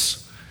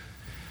this.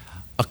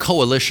 A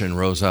coalition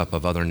rose up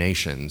of other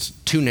nations,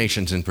 two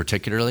nations in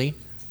particularly,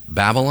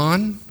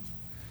 Babylon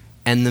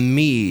and the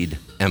Mede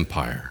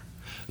Empire.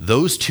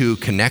 Those two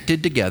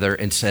connected together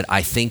and said,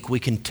 "I think we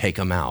can take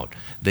them out.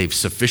 They've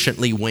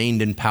sufficiently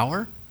waned in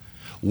power.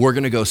 We're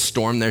going to go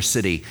storm their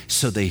city."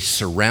 So they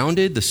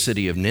surrounded the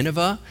city of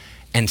Nineveh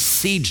and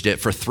sieged it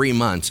for 3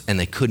 months, and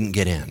they couldn't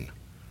get in.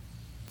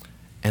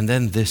 And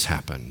then this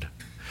happened.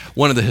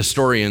 One of the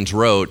historians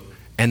wrote,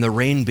 "And the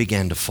rain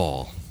began to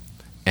fall,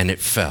 and it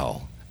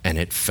fell, and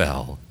it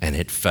fell, and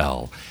it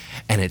fell,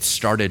 and it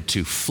started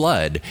to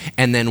flood."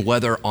 And then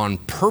whether on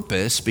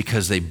purpose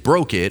because they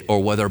broke it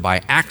or whether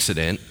by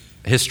accident,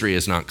 history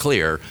is not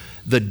clear,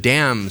 the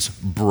dams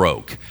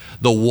broke.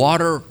 The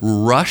water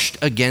rushed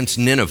against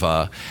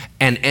Nineveh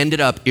and ended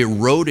up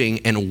eroding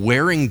and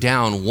wearing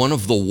down one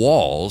of the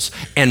walls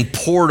and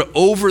poured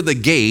over the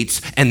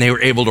gates, and they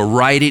were able to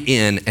ride it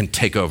in and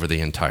take over the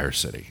entire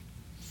city.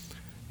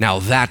 Now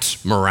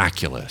that's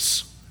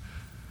miraculous.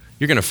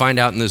 You're going to find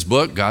out in this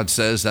book, God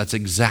says that's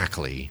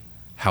exactly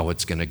how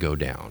it's going to go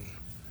down.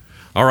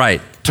 All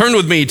right, turn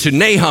with me to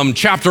Nahum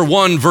chapter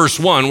 1, verse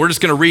 1. We're just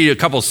going to read a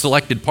couple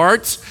selected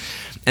parts,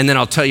 and then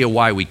I'll tell you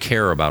why we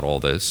care about all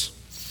this.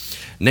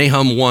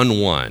 Nahum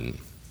 1:1.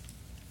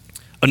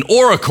 An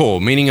oracle,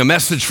 meaning a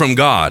message from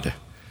God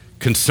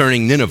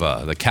concerning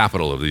Nineveh, the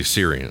capital of the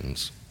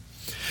Assyrians.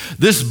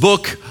 This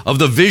book of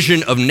the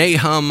vision of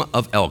Nahum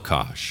of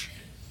Elkosh.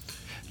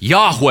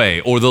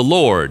 Yahweh, or the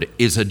Lord,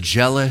 is a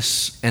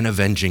jealous and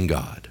avenging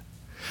God.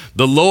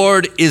 The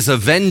Lord is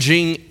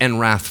avenging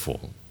and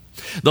wrathful.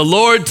 The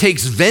Lord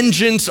takes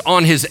vengeance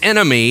on his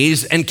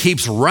enemies and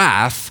keeps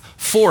wrath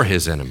for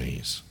his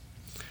enemies.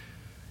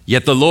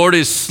 Yet the Lord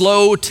is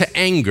slow to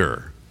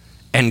anger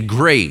and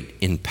great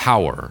in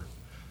power.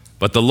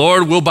 But the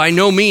Lord will by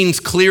no means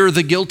clear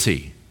the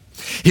guilty.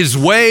 His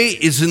way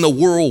is in the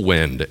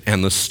whirlwind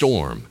and the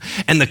storm,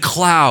 and the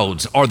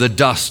clouds are the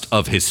dust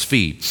of his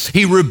feet.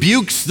 He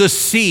rebukes the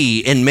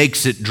sea and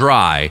makes it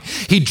dry.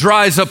 He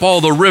dries up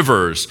all the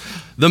rivers.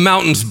 The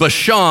mountains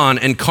Bashan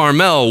and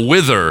Carmel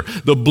wither.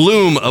 The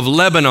bloom of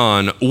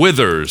Lebanon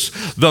withers.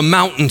 The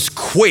mountains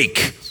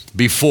quake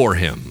before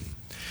him.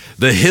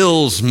 The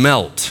hills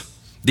melt.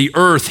 The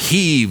earth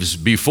heaves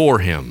before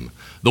him,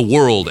 the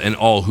world and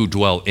all who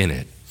dwell in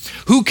it.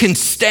 Who can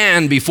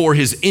stand before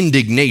his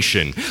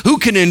indignation? Who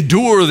can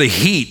endure the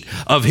heat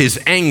of his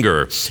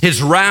anger?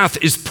 His wrath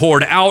is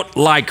poured out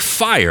like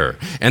fire,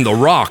 and the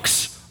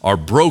rocks are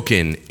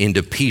broken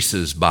into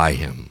pieces by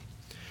him.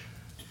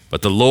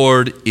 But the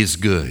Lord is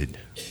good,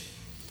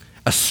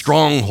 a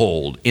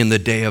stronghold in the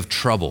day of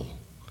trouble.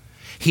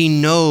 He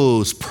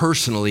knows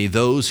personally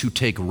those who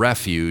take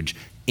refuge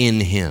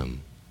in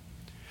him.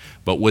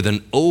 But with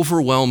an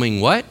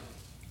overwhelming what?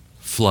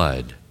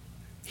 Flood.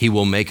 He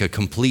will make a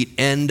complete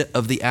end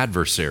of the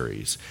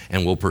adversaries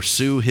and will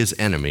pursue his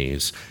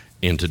enemies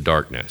into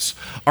darkness.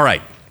 All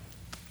right,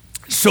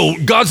 so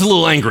God's a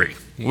little angry.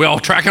 We all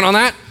tracking on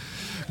that?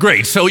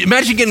 Great, so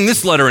imagine getting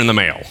this letter in the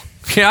mail,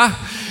 yeah?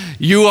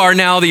 You are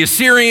now the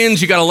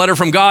Assyrians, you got a letter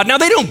from God. Now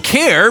they don't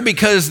care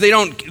because they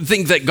don't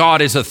think that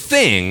God is a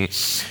thing,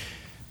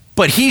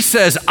 but he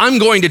says, I'm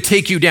going to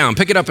take you down.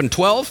 Pick it up in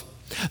 12.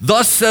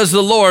 Thus says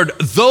the Lord,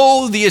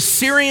 though the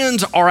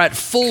Assyrians are at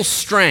full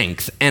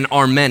strength and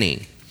are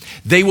many,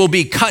 they will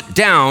be cut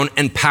down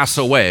and pass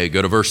away.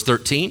 Go to verse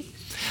 13.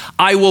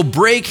 I will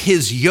break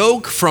his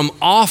yoke from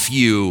off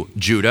you,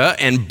 Judah,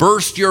 and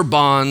burst your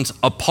bonds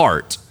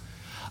apart.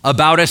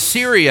 About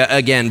Assyria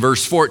again,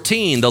 verse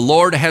 14, the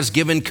Lord has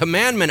given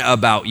commandment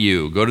about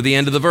you. Go to the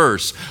end of the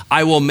verse.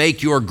 I will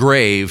make your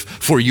grave,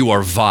 for you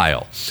are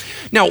vile.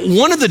 Now,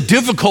 one of the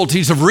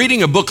difficulties of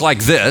reading a book like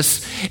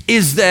this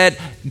is that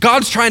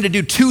God's trying to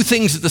do two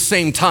things at the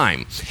same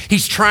time.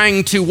 He's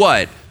trying to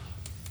what?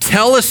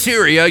 Tell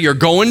Assyria you're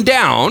going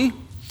down,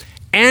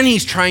 and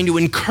he's trying to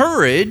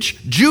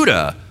encourage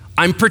Judah,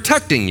 I'm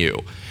protecting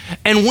you.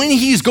 And when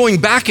he's going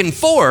back and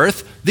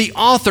forth, the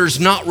author's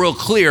not real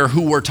clear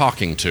who we're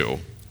talking to,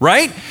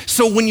 right?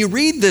 So when you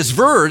read this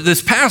verse,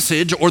 this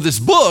passage, or this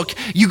book,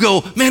 you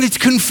go, man, it's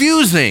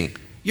confusing.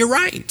 You're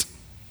right.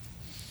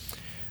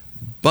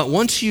 But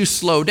once you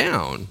slow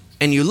down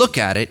and you look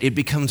at it, it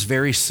becomes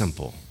very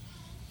simple.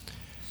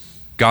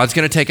 God's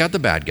going to take out the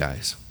bad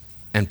guys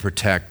and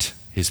protect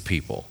his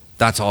people.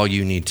 That's all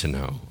you need to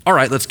know. All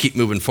right, let's keep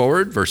moving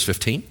forward. Verse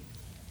 15.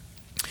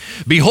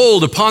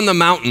 Behold, upon the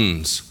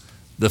mountains,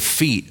 the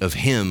feet of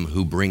him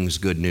who brings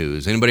good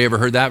news. Anybody ever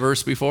heard that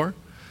verse before?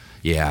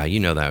 Yeah, you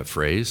know that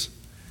phrase.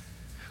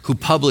 Who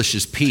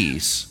publishes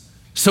peace.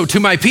 So to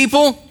my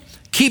people,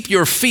 keep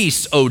your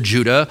feasts, O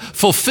Judah.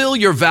 Fulfill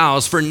your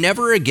vows, for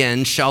never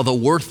again shall the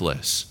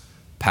worthless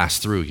pass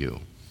through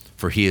you,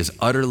 for he is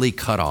utterly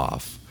cut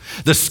off.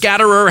 The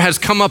scatterer has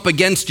come up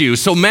against you.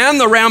 So man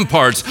the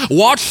ramparts,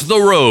 watch the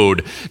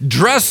road,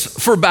 dress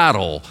for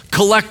battle,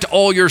 collect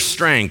all your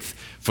strength.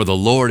 For the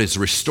Lord is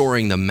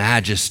restoring the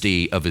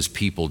majesty of his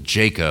people,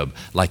 Jacob,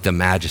 like the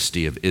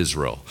majesty of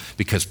Israel,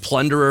 because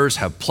plunderers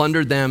have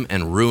plundered them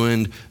and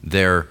ruined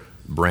their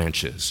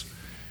branches.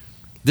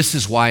 This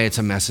is why it's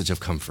a message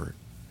of comfort.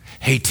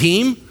 Hey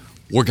team,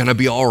 we're gonna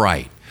be all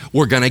right.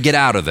 We're gonna get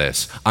out of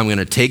this. I'm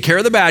gonna take care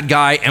of the bad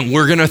guy and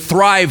we're gonna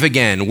thrive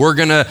again. We're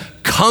gonna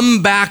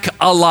come back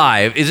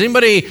alive. Does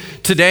anybody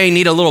today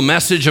need a little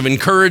message of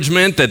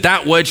encouragement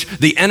that which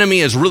the enemy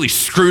has really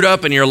screwed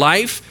up in your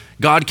life,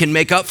 God can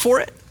make up for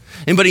it?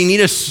 Anybody need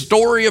a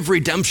story of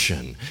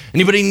redemption?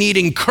 Anybody need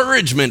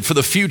encouragement for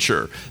the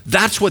future?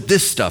 That's what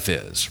this stuff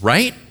is,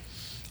 right?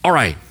 All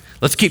right,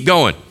 let's keep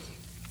going.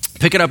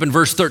 Pick it up in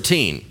verse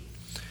 13.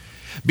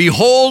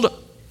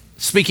 Behold,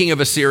 speaking of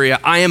Assyria,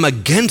 I am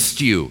against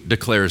you,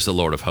 declares the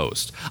Lord of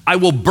hosts. I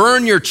will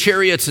burn your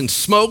chariots in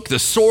smoke. The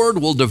sword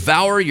will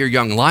devour your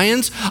young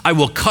lions. I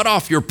will cut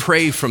off your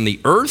prey from the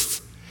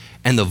earth,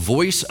 and the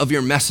voice of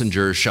your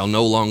messengers shall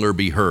no longer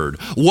be heard.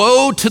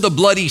 Woe to the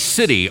bloody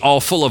city, all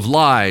full of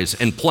lies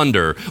and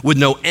plunder, with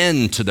no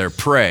end to their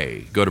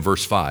prey. Go to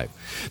verse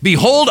 5.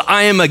 Behold,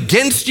 I am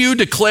against you,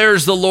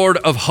 declares the Lord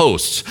of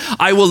hosts.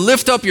 I will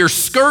lift up your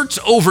skirts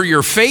over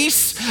your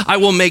face. I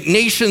will make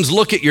nations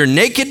look at your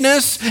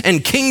nakedness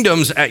and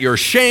kingdoms at your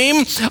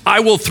shame.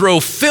 I will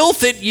throw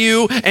filth at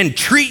you and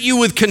treat you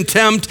with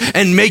contempt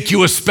and make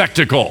you a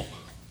spectacle.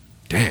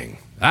 Dang,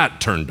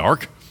 that turned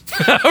dark,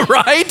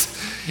 right?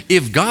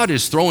 If God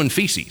is throwing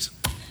feces,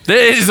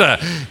 this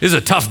is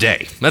a tough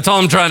day. That's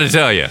all I'm trying to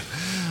tell you.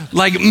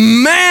 Like,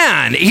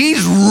 man,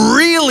 he's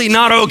really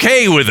not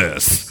okay with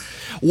this.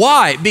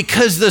 Why?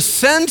 Because the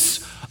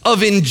sense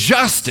of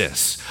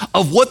injustice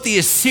of what the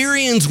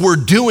Assyrians were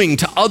doing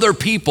to other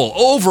people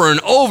over and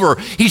over,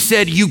 he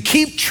said, you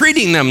keep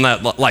treating them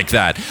like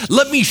that.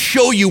 Let me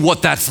show you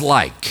what that's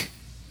like.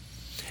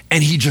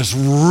 And he just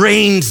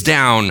rains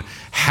down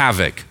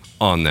havoc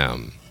on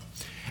them.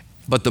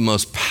 But the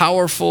most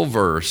powerful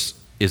verse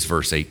is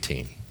verse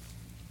 18.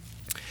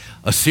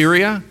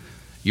 Assyria,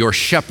 your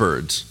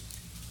shepherds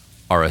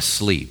are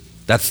asleep.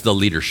 That's the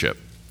leadership.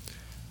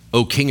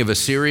 O king of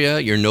Assyria,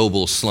 your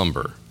nobles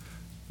slumber.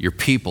 Your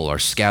people are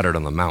scattered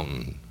on the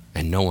mountain,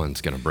 and no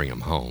one's going to bring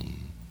them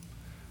home.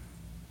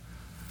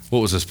 What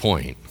was his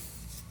point?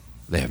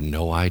 They have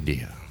no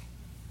idea.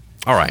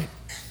 All right.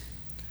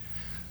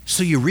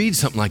 So you read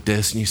something like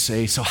this and you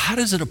say, so how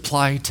does it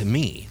apply to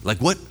me? Like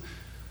what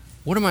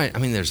am I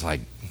mean, there's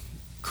like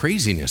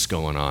craziness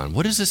going on.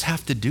 What does this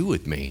have to do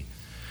with me?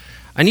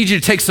 I need you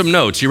to take some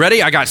notes. You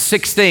ready? I got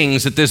 6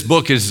 things that this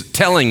book is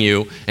telling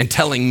you and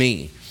telling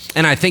me.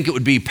 And I think it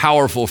would be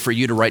powerful for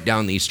you to write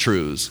down these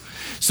truths.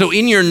 So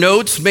in your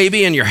notes,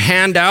 maybe in your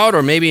handout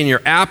or maybe in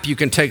your app, you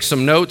can take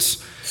some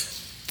notes.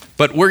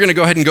 But we're going to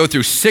go ahead and go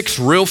through 6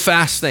 real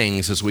fast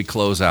things as we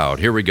close out.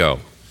 Here we go.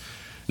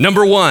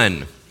 Number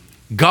 1,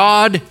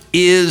 God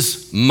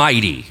is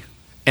mighty,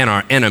 and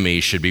our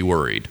enemies should be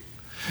worried.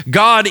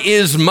 God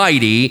is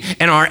mighty,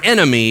 and our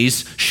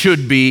enemies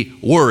should be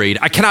worried.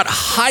 I cannot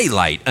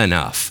highlight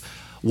enough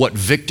what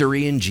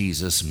victory in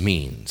Jesus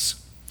means.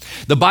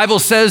 The Bible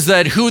says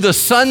that who the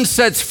Son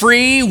sets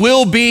free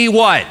will be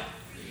what?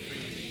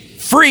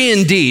 Free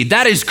indeed.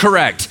 That is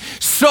correct.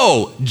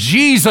 So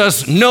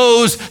Jesus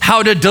knows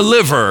how to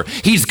deliver.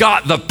 He's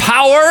got the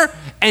power,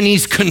 and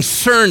he's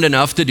concerned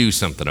enough to do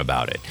something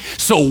about it.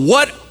 So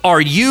what are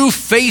you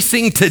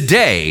facing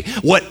today?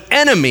 What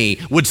enemy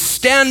would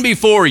stand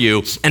before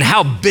you, and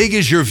how big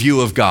is your view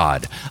of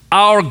God?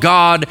 Our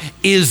God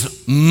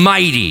is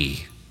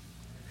mighty.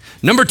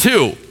 Number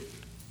 2,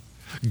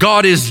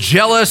 God is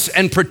jealous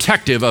and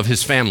protective of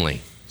his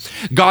family.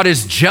 God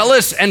is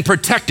jealous and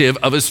protective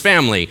of his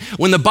family.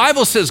 When the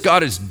Bible says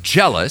God is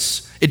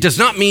jealous, it does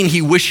not mean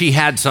he wish he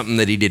had something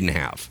that he didn't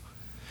have.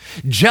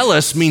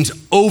 Jealous means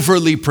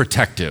overly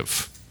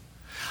protective.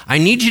 I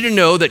need you to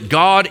know that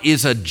God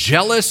is a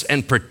jealous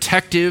and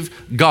protective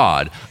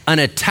God. An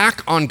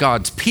attack on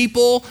God's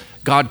people,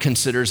 God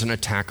considers an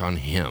attack on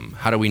him.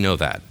 How do we know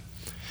that?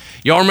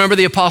 Y'all remember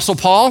the Apostle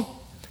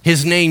Paul?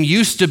 His name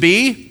used to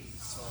be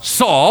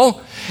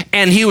Saul,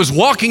 and he was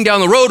walking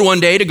down the road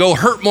one day to go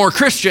hurt more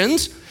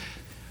Christians.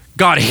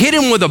 God hit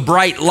him with a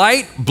bright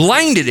light,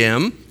 blinded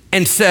him,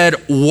 and said,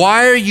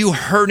 "Why are you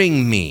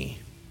hurting me?"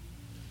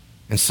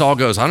 And Saul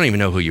goes, "I don't even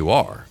know who you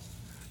are."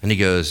 And he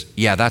goes,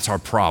 "Yeah, that's our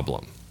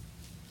problem.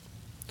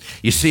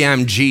 You see,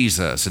 I'm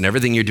Jesus, and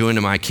everything you're doing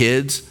to my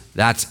kids,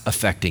 that's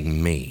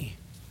affecting me."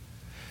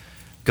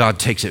 God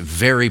takes it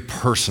very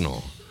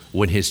personal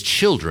when his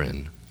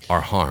children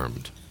are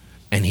harmed,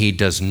 and he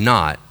does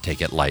not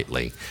take it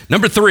lightly.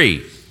 Number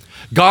 3,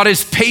 God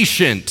is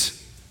patient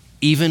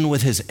even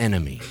with his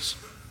enemies.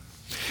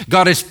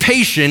 God is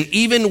patient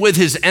even with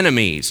his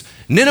enemies.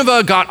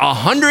 Nineveh got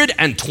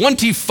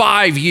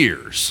 125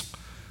 years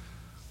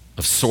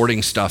of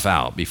sorting stuff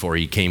out before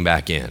he came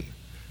back in.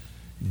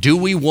 Do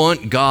we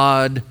want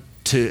God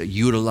to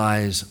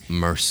utilize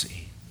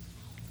mercy?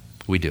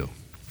 We do.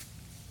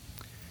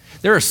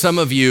 There are some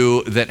of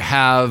you that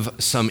have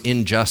some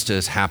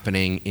injustice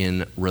happening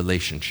in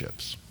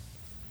relationships.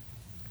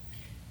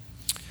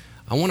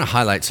 I want to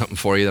highlight something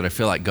for you that I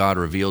feel like God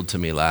revealed to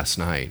me last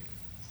night.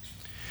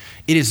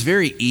 It is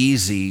very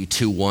easy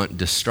to want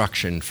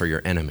destruction for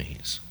your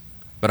enemies,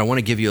 but I want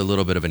to give you a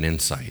little bit of an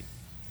insight.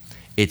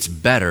 It's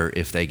better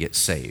if they get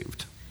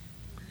saved.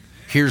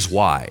 Here's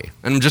why.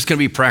 And I'm just going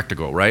to be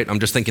practical, right? I'm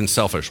just thinking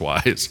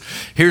selfish-wise.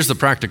 Here's the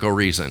practical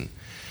reason.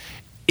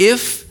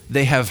 If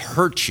they have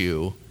hurt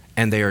you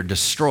and they are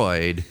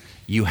destroyed,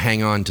 you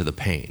hang on to the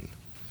pain.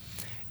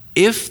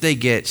 If they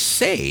get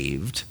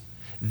saved,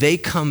 they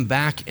come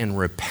back and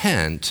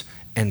repent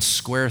and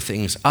square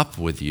things up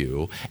with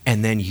you,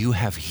 and then you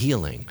have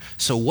healing.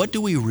 So what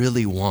do we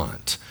really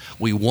want?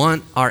 We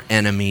want our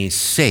enemies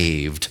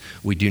saved.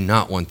 We do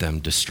not want them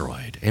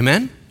destroyed.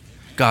 Amen?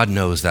 God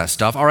knows that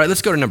stuff. All right,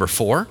 let's go to number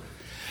 4.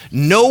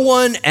 No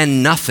one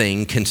and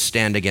nothing can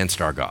stand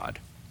against our God.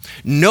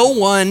 No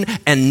one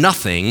and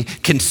nothing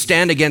can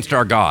stand against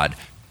our God.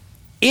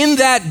 In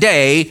that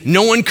day,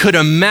 no one could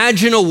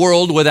imagine a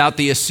world without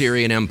the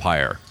Assyrian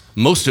Empire.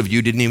 Most of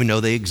you didn't even know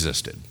they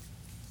existed.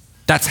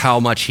 That's how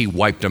much he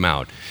wiped them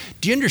out.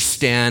 Do you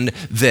understand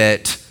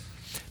that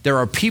there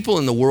are people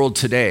in the world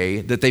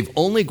today that they've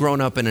only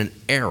grown up in an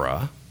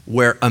era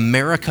where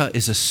America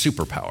is a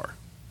superpower,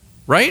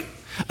 right?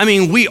 I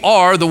mean, we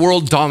are the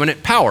world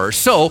dominant power.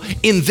 So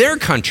in their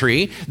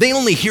country, they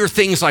only hear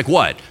things like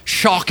what?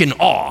 Shock and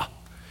awe.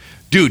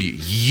 Dude,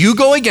 you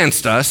go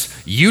against us,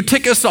 you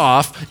tick us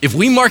off. If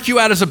we mark you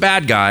out as a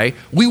bad guy,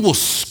 we will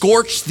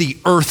scorch the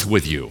earth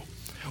with you.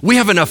 We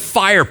have enough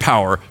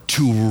firepower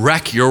to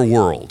wreck your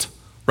world,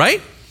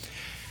 right?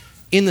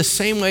 In the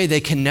same way, they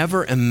can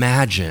never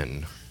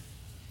imagine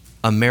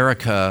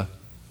America,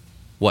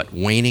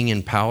 waning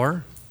in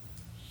power,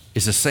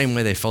 is the same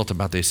way they felt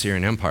about the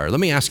Assyrian Empire. Let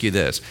me ask you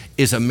this.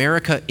 Is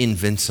America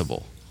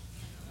invincible?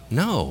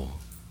 No.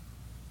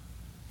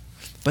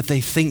 But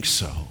they think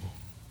so.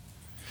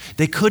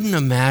 They couldn't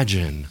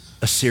imagine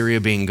Assyria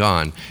being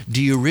gone.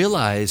 Do you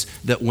realize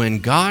that when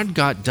God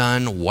got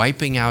done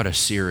wiping out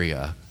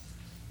Assyria,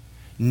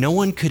 no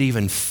one could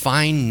even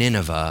find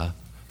Nineveh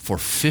for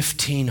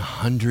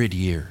 1,500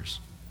 years?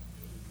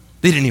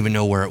 They didn't even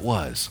know where it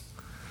was.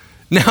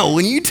 Now,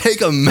 when you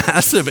take a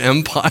massive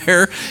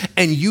empire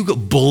and you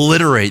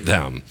obliterate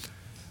them,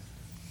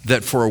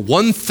 that for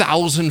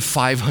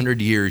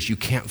 1,500 years you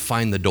can't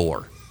find the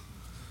door,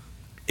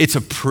 it's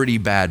a pretty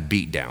bad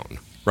beatdown,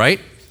 right?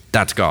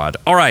 That's God.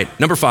 All right,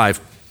 number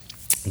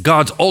 5,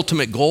 God's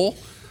ultimate goal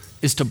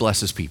is to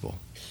bless his people.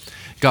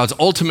 God's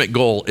ultimate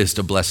goal is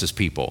to bless his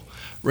people.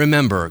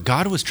 Remember,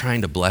 God was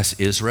trying to bless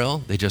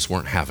Israel, they just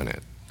weren't having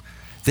it.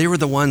 They were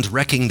the ones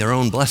wrecking their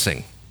own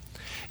blessing.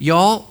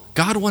 Y'all,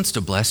 God wants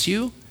to bless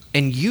you,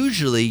 and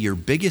usually your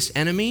biggest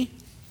enemy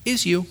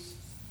is you.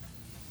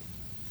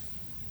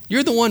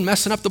 You're the one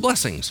messing up the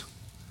blessings.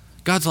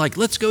 God's like,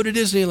 let's go to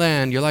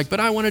Disneyland. You're like, but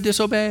I want to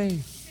disobey.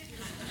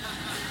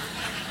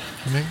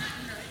 Amen.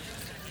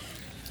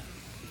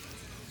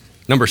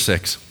 Number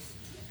 6.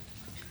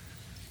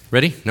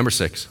 Ready? Number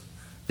 6.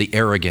 The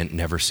arrogant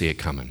never see it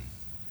coming.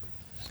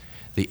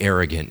 The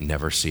arrogant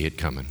never see it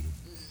coming.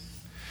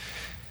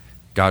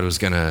 God was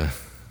going to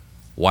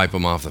wipe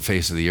them off the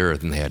face of the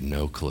earth, and they had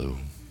no clue.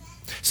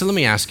 So let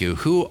me ask you,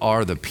 who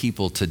are the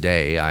people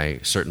today, I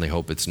certainly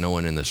hope it's no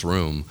one in this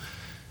room,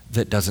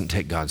 that doesn't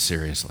take God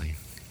seriously?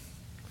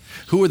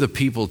 Who are the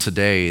people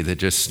today that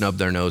just snub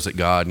their nose at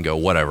God and go,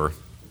 whatever,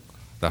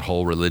 that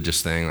whole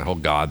religious thing, that whole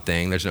God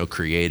thing, there's no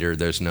creator,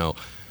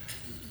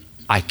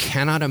 I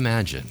cannot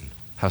imagine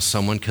how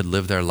someone could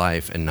live their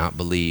life and not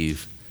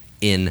believe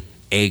in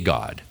a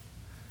God.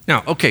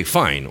 Now, okay,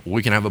 fine.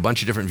 We can have a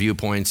bunch of different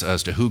viewpoints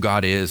as to who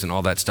God is and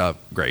all that stuff.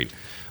 Great.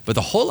 But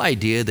the whole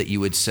idea that you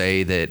would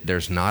say that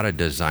there's not a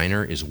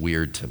designer is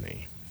weird to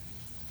me.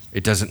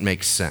 It doesn't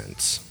make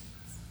sense.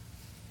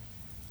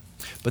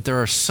 But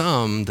there are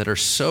some that are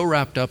so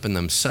wrapped up in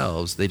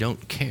themselves, they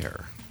don't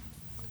care.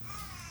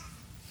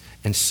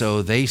 And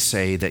so they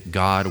say that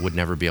God would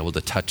never be able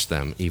to touch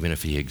them even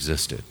if he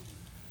existed.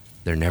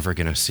 They're never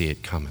going to see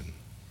it coming.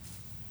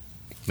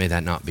 May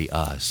that not be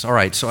us. All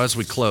right, so as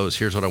we close,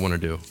 here's what I want to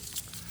do.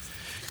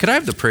 Could I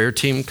have the prayer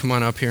team come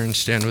on up here and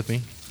stand with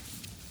me?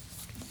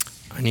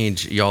 I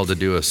need y'all to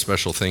do a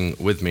special thing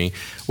with me.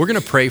 We're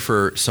going to pray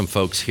for some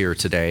folks here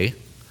today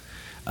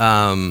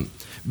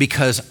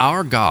because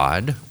our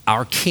God,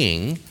 our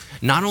King,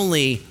 not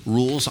only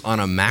rules on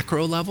a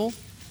macro level,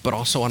 but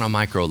also on a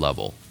micro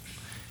level.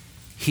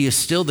 He is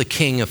still the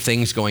king of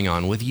things going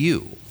on with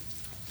you.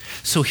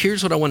 So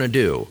here's what I want to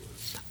do.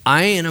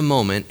 I, in a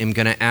moment, am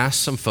going to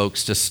ask some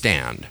folks to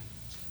stand.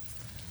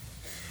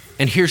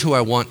 And here's who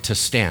I want to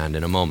stand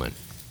in a moment.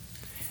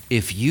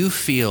 If you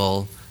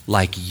feel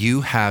like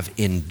you have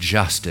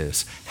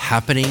injustice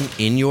happening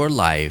in your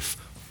life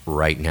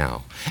right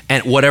now,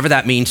 and whatever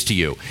that means to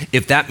you,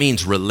 if that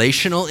means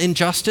relational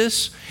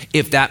injustice,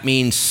 if that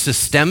means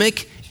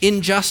systemic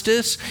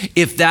injustice,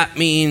 if that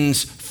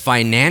means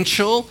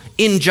financial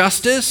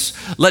injustice.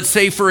 Let's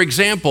say, for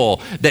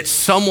example, that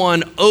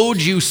someone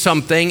owed you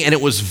something and it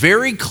was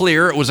very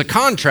clear it was a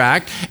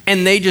contract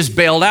and they just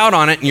bailed out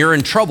on it and you're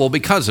in trouble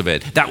because of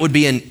it. That would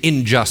be an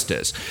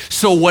injustice.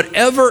 So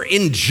whatever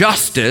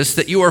injustice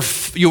that you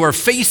are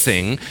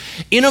facing,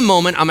 in a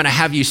moment I'm going to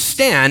have you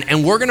stand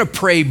and we're going to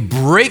pray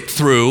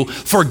breakthrough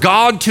for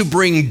God to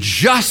bring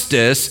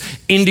justice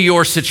into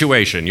your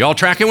situation. Y'all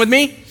tracking with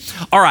me?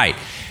 All right.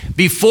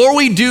 Before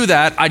we do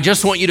that, I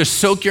just want you to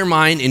soak your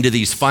mind into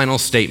these final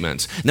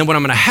statements. And then what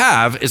I'm going to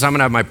have is I'm going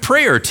to have my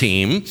prayer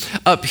team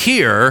up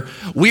here.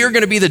 We are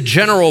going to be the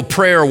general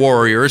prayer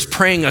warriors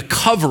praying a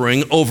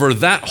covering over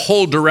that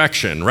whole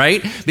direction,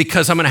 right?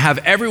 Because I'm going to have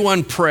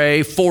everyone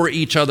pray for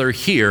each other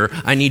here.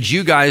 I need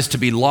you guys to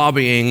be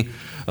lobbying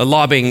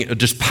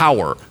just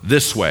power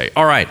this way.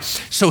 All right.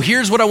 So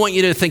here's what I want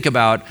you to think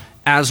about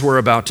as we're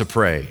about to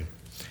pray.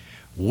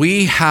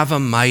 We have a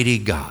mighty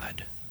God.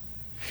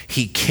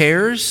 He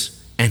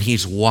cares and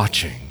he's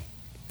watching.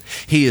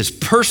 He is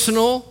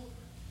personal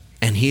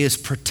and he is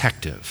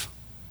protective.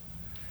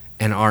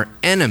 And our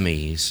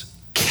enemies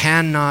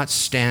cannot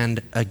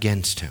stand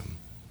against him.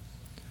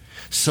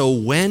 So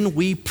when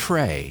we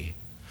pray,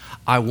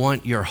 I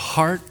want your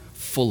heart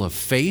full of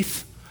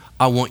faith.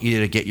 I want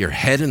you to get your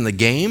head in the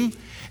game.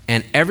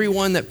 And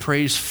everyone that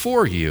prays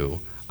for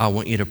you, I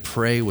want you to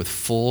pray with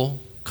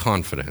full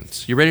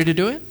confidence. You ready to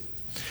do it?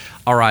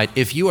 All right,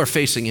 if you are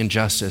facing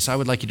injustice, I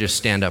would like you to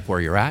stand up where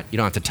you're at. You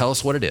don't have to tell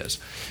us what it is.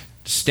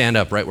 Stand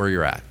up right where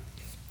you're at.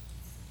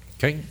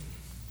 Okay?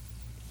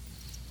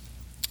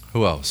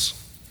 Who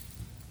else?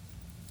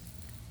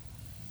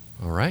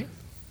 All right.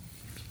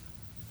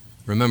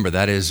 Remember,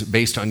 that is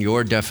based on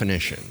your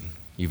definition.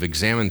 You've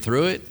examined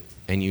through it,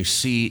 and you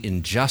see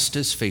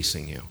injustice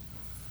facing you.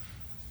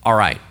 All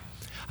right.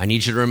 I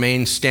need you to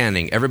remain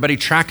standing. Everybody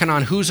tracking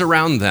on who's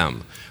around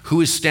them. Who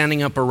is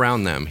standing up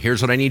around them?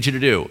 Here's what I need you to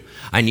do.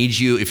 I need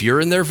you, if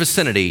you're in their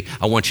vicinity,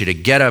 I want you to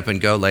get up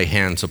and go lay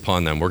hands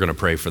upon them. We're going to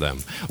pray for them.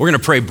 We're going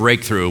to pray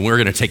breakthrough, and we're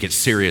going to take it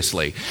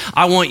seriously.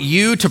 I want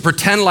you to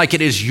pretend like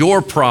it is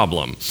your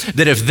problem,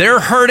 that if they're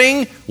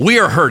hurting, we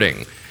are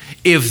hurting.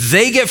 If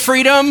they get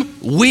freedom,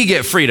 we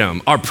get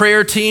freedom. Our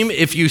prayer team,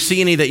 if you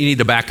see any that you need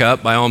to back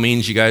up, by all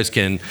means, you guys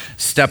can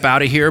step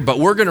out of here. But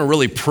we're going to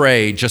really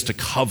pray just a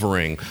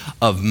covering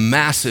of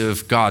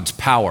massive God's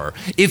power.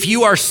 If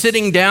you are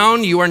sitting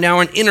down, you are now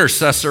an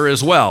intercessor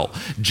as well.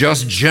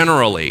 Just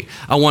generally,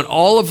 I want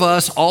all of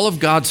us, all of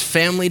God's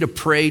family to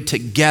pray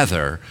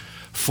together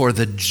for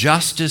the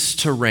justice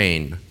to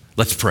reign.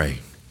 Let's pray.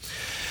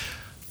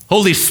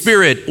 Holy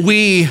Spirit,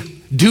 we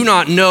do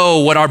not know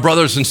what our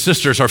brothers and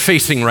sisters are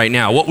facing right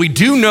now. What we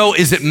do know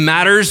is it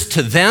matters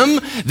to them,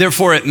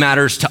 therefore it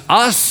matters to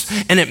us,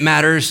 and it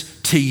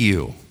matters to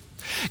you.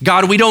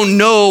 God, we don't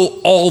know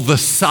all the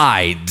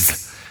sides.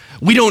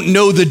 We don't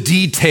know the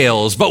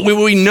details, but what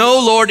we know,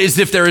 Lord, is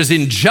if there is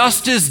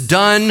injustice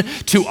done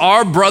to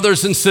our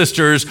brothers and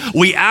sisters,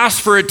 we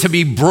ask for it to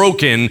be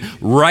broken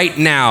right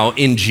now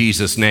in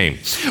Jesus' name.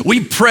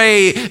 We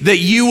pray that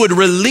you would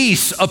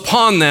release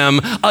upon them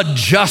a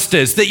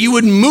justice, that you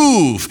would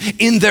move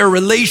in their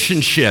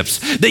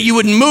relationships, that you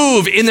would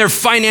move in their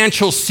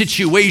financial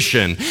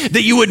situation,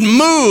 that you would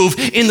move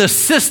in the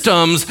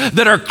systems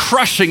that are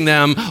crushing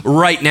them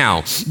right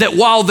now. That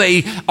while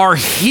they are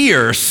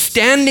here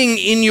standing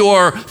in your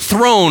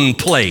throne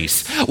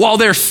place, while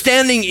they're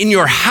standing in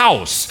your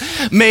house,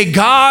 may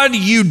God,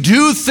 you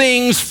do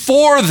things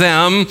for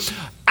them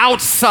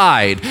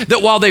outside,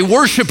 that while they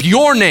worship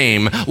your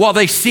name, while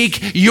they seek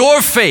your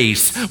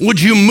face,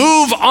 would you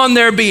move on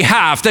their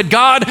behalf? That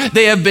God,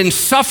 they have been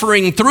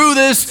suffering through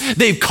this,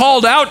 they've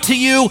called out to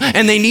you,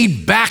 and they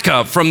need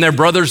backup from their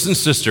brothers and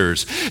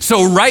sisters.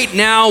 So right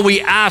now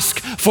we ask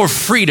for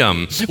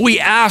freedom. We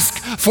ask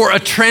for a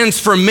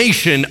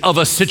transformation of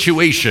a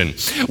situation.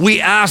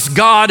 We ask,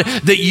 God,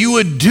 that you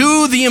would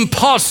do the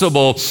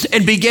impossible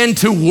and begin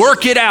to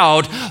work it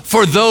out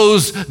for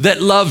those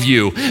that love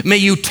you. May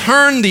you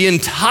turn the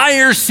entire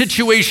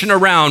situation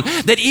around,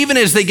 that even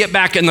as they get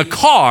back in the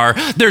car,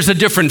 there's a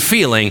different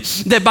feeling,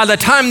 that by the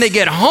time they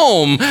get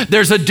home,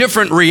 there's a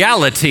different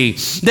reality,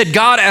 that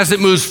God, as it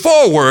moves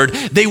forward,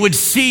 they would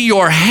see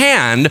your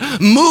hand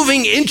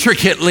moving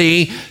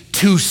intricately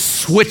to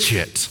switch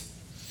it.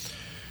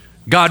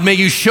 God, may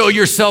you show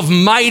yourself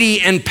mighty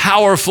and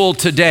powerful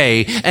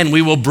today, and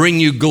we will bring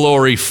you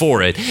glory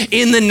for it.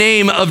 In the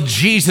name of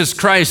Jesus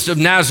Christ of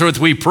Nazareth,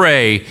 we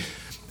pray,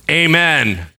 amen.